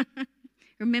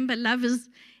 Remember, love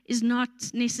is not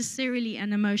necessarily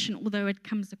an emotion, although it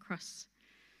comes across.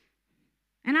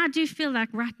 And I do feel like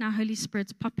right now, Holy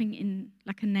Spirit's popping in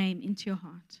like a name into your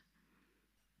heart.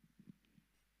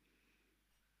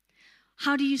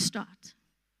 How do you start?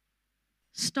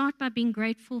 Start by being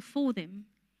grateful for them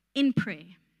in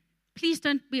prayer. Please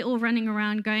don't be all running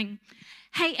around going,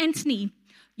 hey, Anthony,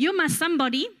 you're my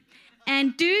somebody,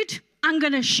 and dude, I'm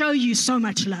going to show you so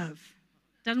much love.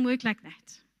 Doesn't work like that.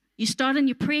 You start in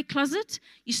your prayer closet,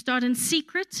 you start in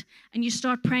secret, and you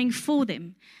start praying for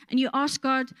them. And you ask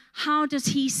God, how does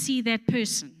He see that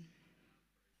person?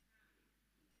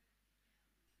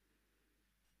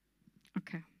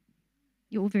 Okay.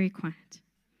 You're all very quiet.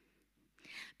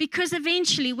 Because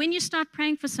eventually, when you start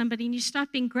praying for somebody and you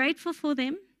start being grateful for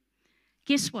them,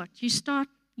 guess what?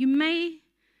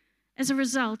 As a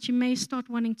result, you may start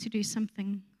wanting to do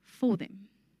something for them.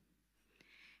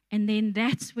 And then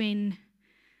that's when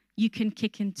you can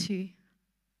kick into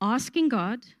asking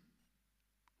God,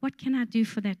 what can I do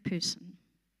for that person?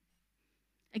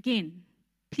 Again,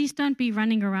 please don't be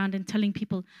running around and telling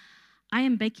people, I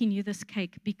am baking you this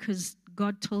cake because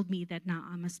God told me that now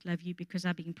I must love you because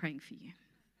I've been praying for you.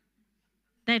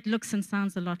 That looks and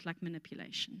sounds a lot like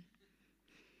manipulation.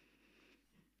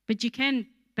 But you can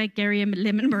bake Gary a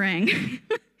lemon meringue.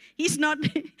 He's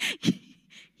open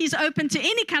to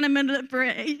any kind of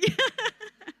manipulation.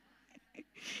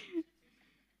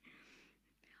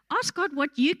 Ask God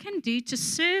what you can do to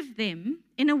serve them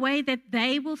in a way that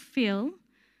they will feel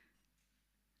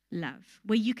love,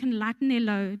 where you can lighten their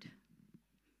load,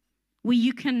 where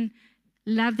you can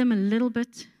love them a little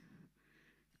bit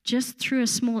just through a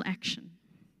small action.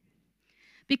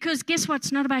 Because guess what?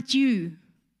 It's not about you.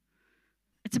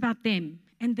 It's about them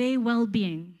and their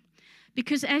well-being.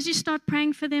 Because as you start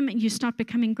praying for them and you start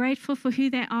becoming grateful for who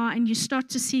they are and you start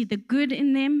to see the good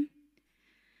in them,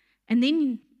 and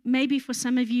then maybe for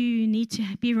some of you, you need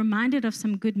to be reminded of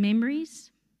some good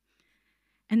memories.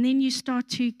 And then you start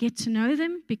to get to know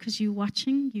them because you're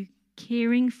watching, you're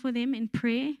caring for them in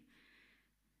prayer.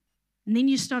 And then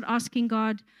you start asking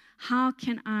God, how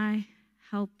can I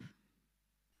help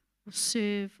or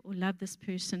serve or love this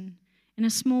person in a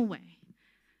small way?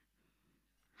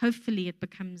 Hopefully it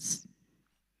becomes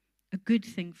a good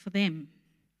thing for them.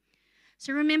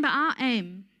 So remember, our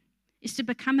aim is to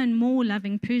become a more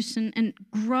loving person and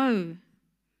grow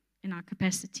in our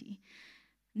capacity,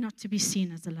 not to be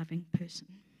seen as a loving person.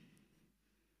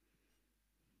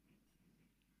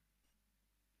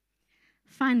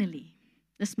 Finally,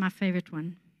 this is my favorite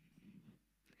one.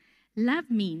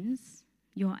 Love means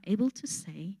you are able to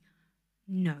say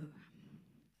no.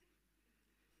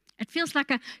 It feels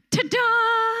like a ta-da!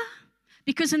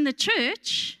 Because in the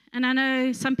church, and I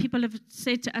know some people have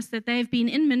said to us that they've been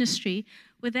in ministry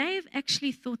where they've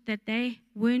actually thought that they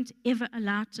weren't ever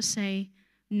allowed to say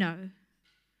no.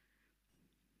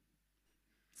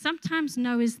 Sometimes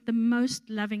no is the most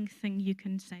loving thing you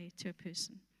can say to a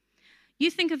person.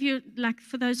 You think of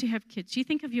for those who have kids, you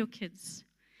think of your kids.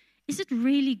 Is it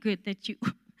really good that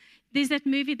there's that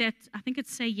movie that, I think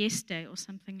it's Say Yes Day or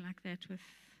something like that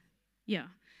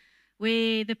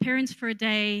where the parents for a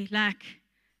day,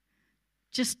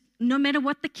 just no matter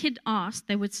what the kid asked,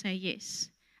 they would say yes.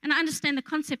 And I understand the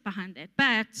concept behind that.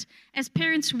 But as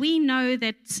parents, we know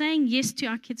that saying yes to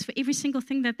our kids for every single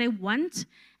thing that they want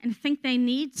and think they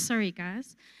need, sorry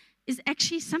guys, is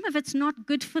actually, some of it's not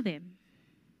good for them.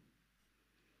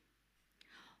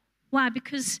 Why?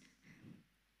 Because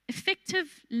effective,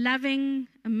 loving,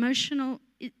 emotional,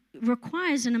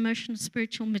 requires an emotional,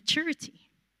 spiritual maturity.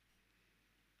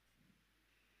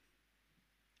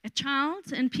 A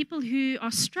child and people who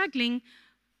are struggling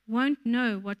won't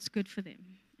know what's good for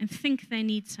them and think they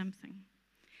need something.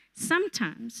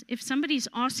 Sometimes, if somebody's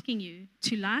asking you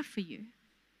to lie for you,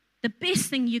 the best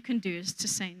thing you can do is to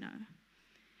say no.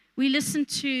 We listened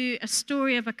to a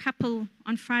story of a couple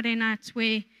on Friday night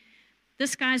where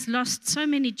this guy's lost so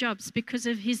many jobs because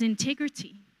of his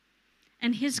integrity.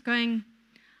 And he's going,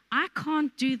 I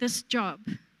can't do this job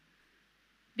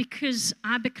because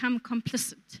I become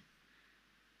complicit.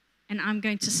 And I'm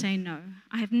going to say no.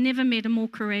 I have never met a more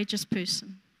courageous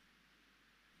person.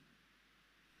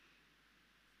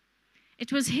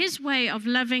 It was his way of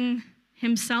loving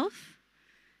himself,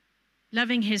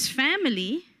 loving his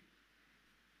family,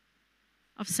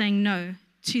 of saying no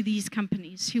to these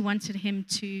companies who wanted him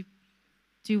to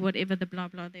do whatever the blah,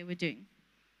 blah they were doing.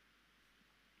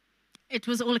 It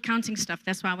was all accounting stuff.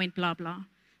 That's why I went blah, blah.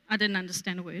 I didn't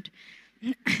understand a word.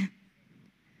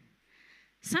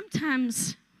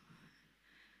 Sometimes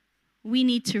we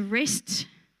need to rest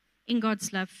in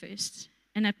God's love first.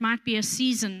 And it might be a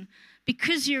season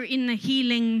because you're in the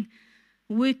healing,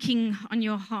 working on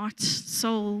your heart,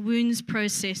 soul, wounds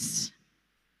process,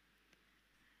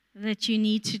 that you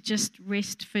need to just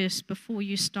rest first before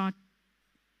you start.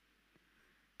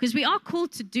 Because we are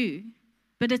called to do,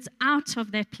 but it's out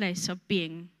of that place of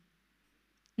being,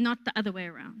 not the other way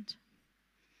around.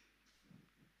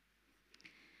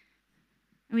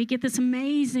 And we get this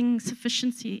amazing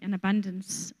sufficiency and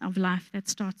abundance of life that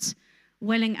starts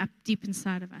welling up deep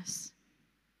inside of us.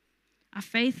 Our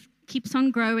faith keeps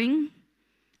on growing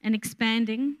and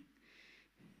expanding.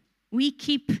 We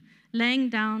keep laying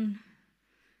down,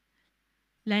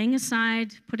 laying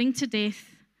aside, putting to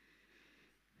death.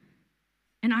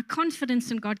 And our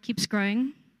confidence in God keeps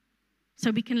growing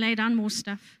so we can lay down more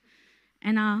stuff.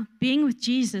 And our being with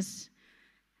Jesus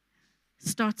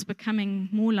starts becoming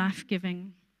more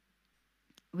life-giving.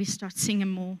 We start seeing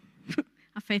Him more.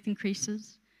 Our faith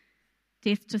increases.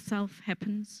 Death to self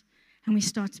happens. And we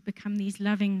start to become these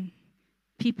loving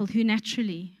people who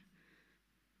naturally,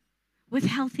 with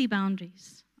healthy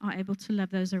boundaries, are able to love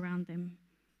those around them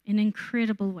in an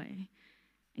incredible way.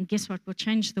 And guess what? We'll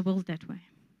change the world that way.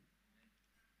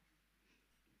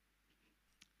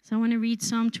 So I want to read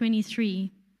Psalm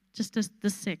 23, just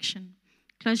this section.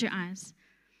 Close your eyes.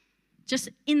 Just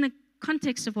in the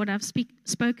context of what I've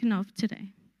spoken of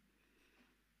today.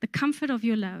 The comfort of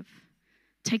your love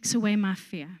takes away my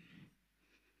fear.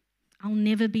 I'll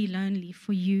never be lonely,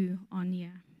 for you are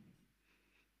near.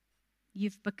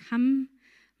 You've become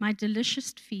my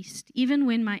delicious feast, even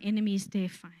when my enemies dare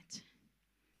fight.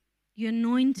 You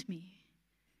anoint me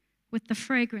with the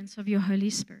fragrance of your Holy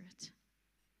Spirit.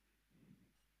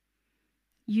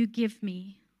 You give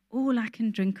me all I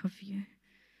can drink of you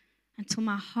until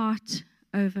my heart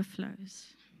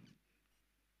overflows.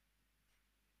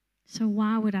 So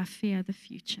why would I fear the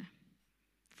future?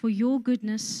 For your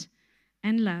goodness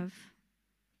and love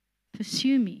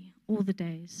pursue me all the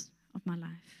days of my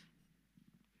life.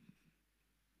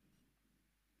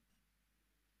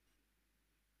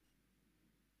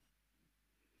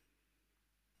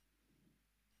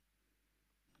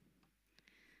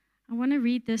 I want to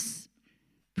read this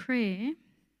prayer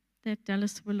that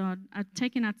Dallas Willard, I've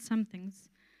taken out some things.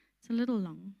 It's a little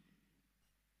long.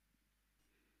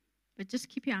 But just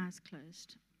keep your eyes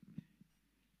closed.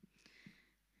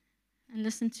 And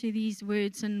listen to these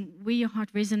words and where your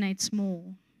heart resonates more.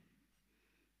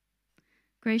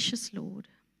 Gracious Lord,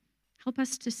 help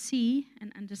us to see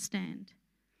and understand.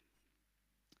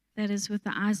 That is with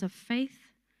the eyes of faith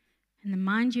and the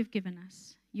mind you've given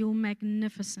us, your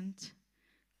magnificent,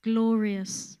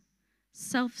 glorious,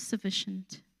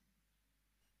 self-sufficient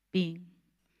being.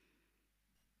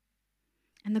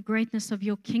 And the greatness of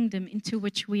your kingdom into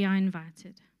which we are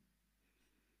invited.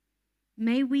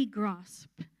 May we grasp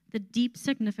the deep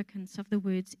significance of the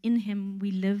words, in Him we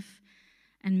live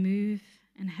and move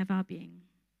and have our being.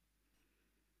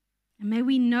 And may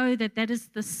we know that that is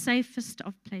the safest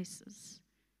of places.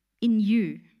 In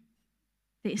you,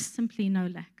 there is simply no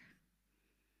lack.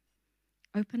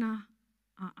 Open our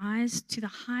eyes to the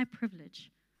high privilege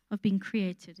of being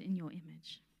created in your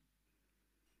image.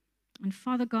 And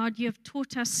Father God, you have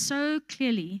taught us so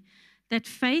clearly that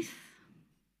faith,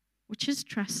 which is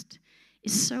trust,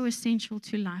 is so essential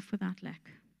to life without lack.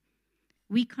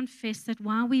 We confess that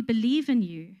while we believe in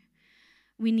you,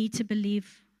 we need to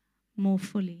believe more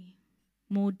fully,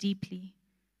 more deeply,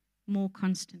 more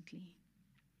constantly.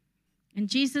 In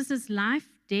Jesus' life,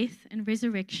 death, and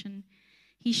resurrection,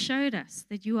 He showed us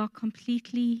that you are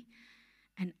completely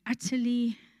and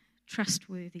utterly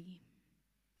trustworthy.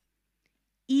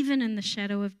 even in the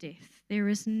shadow of death, there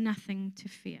is nothing to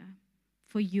fear,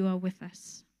 for you are with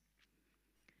us.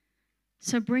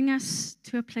 So bring us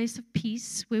to a place of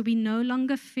peace where we no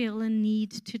longer feel a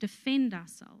need to defend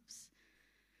ourselves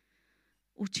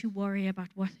or to worry about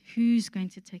who's going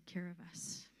to take care of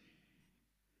us,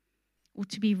 or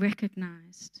to be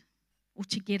recognized, or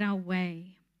to get our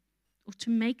way, or to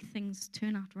make things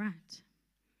turn out right.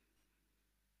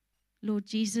 Lord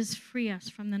Jesus, free us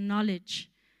from the knowledge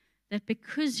that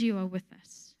because you are with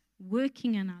us,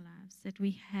 working in our lives, that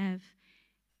we have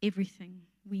everything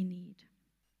we need.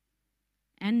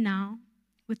 And now,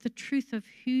 with the truth of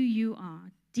who you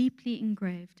are deeply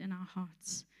engraved in our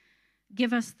hearts,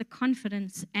 give us the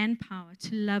confidence and power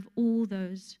to love all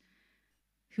those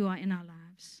who are in our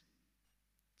lives,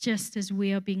 just as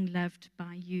we are being loved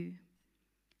by you,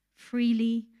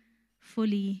 freely,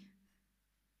 fully,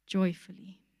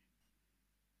 joyfully.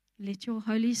 Let your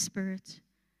Holy Spirit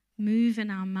move in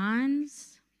our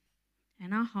minds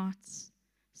and our hearts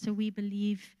so we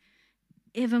believe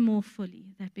ever more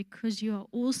fully that because you are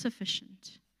all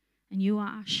sufficient and you are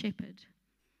our shepherd,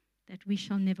 that we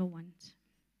shall never want.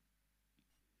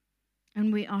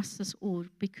 And we ask this all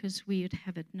because we would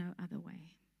have it no other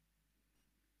way.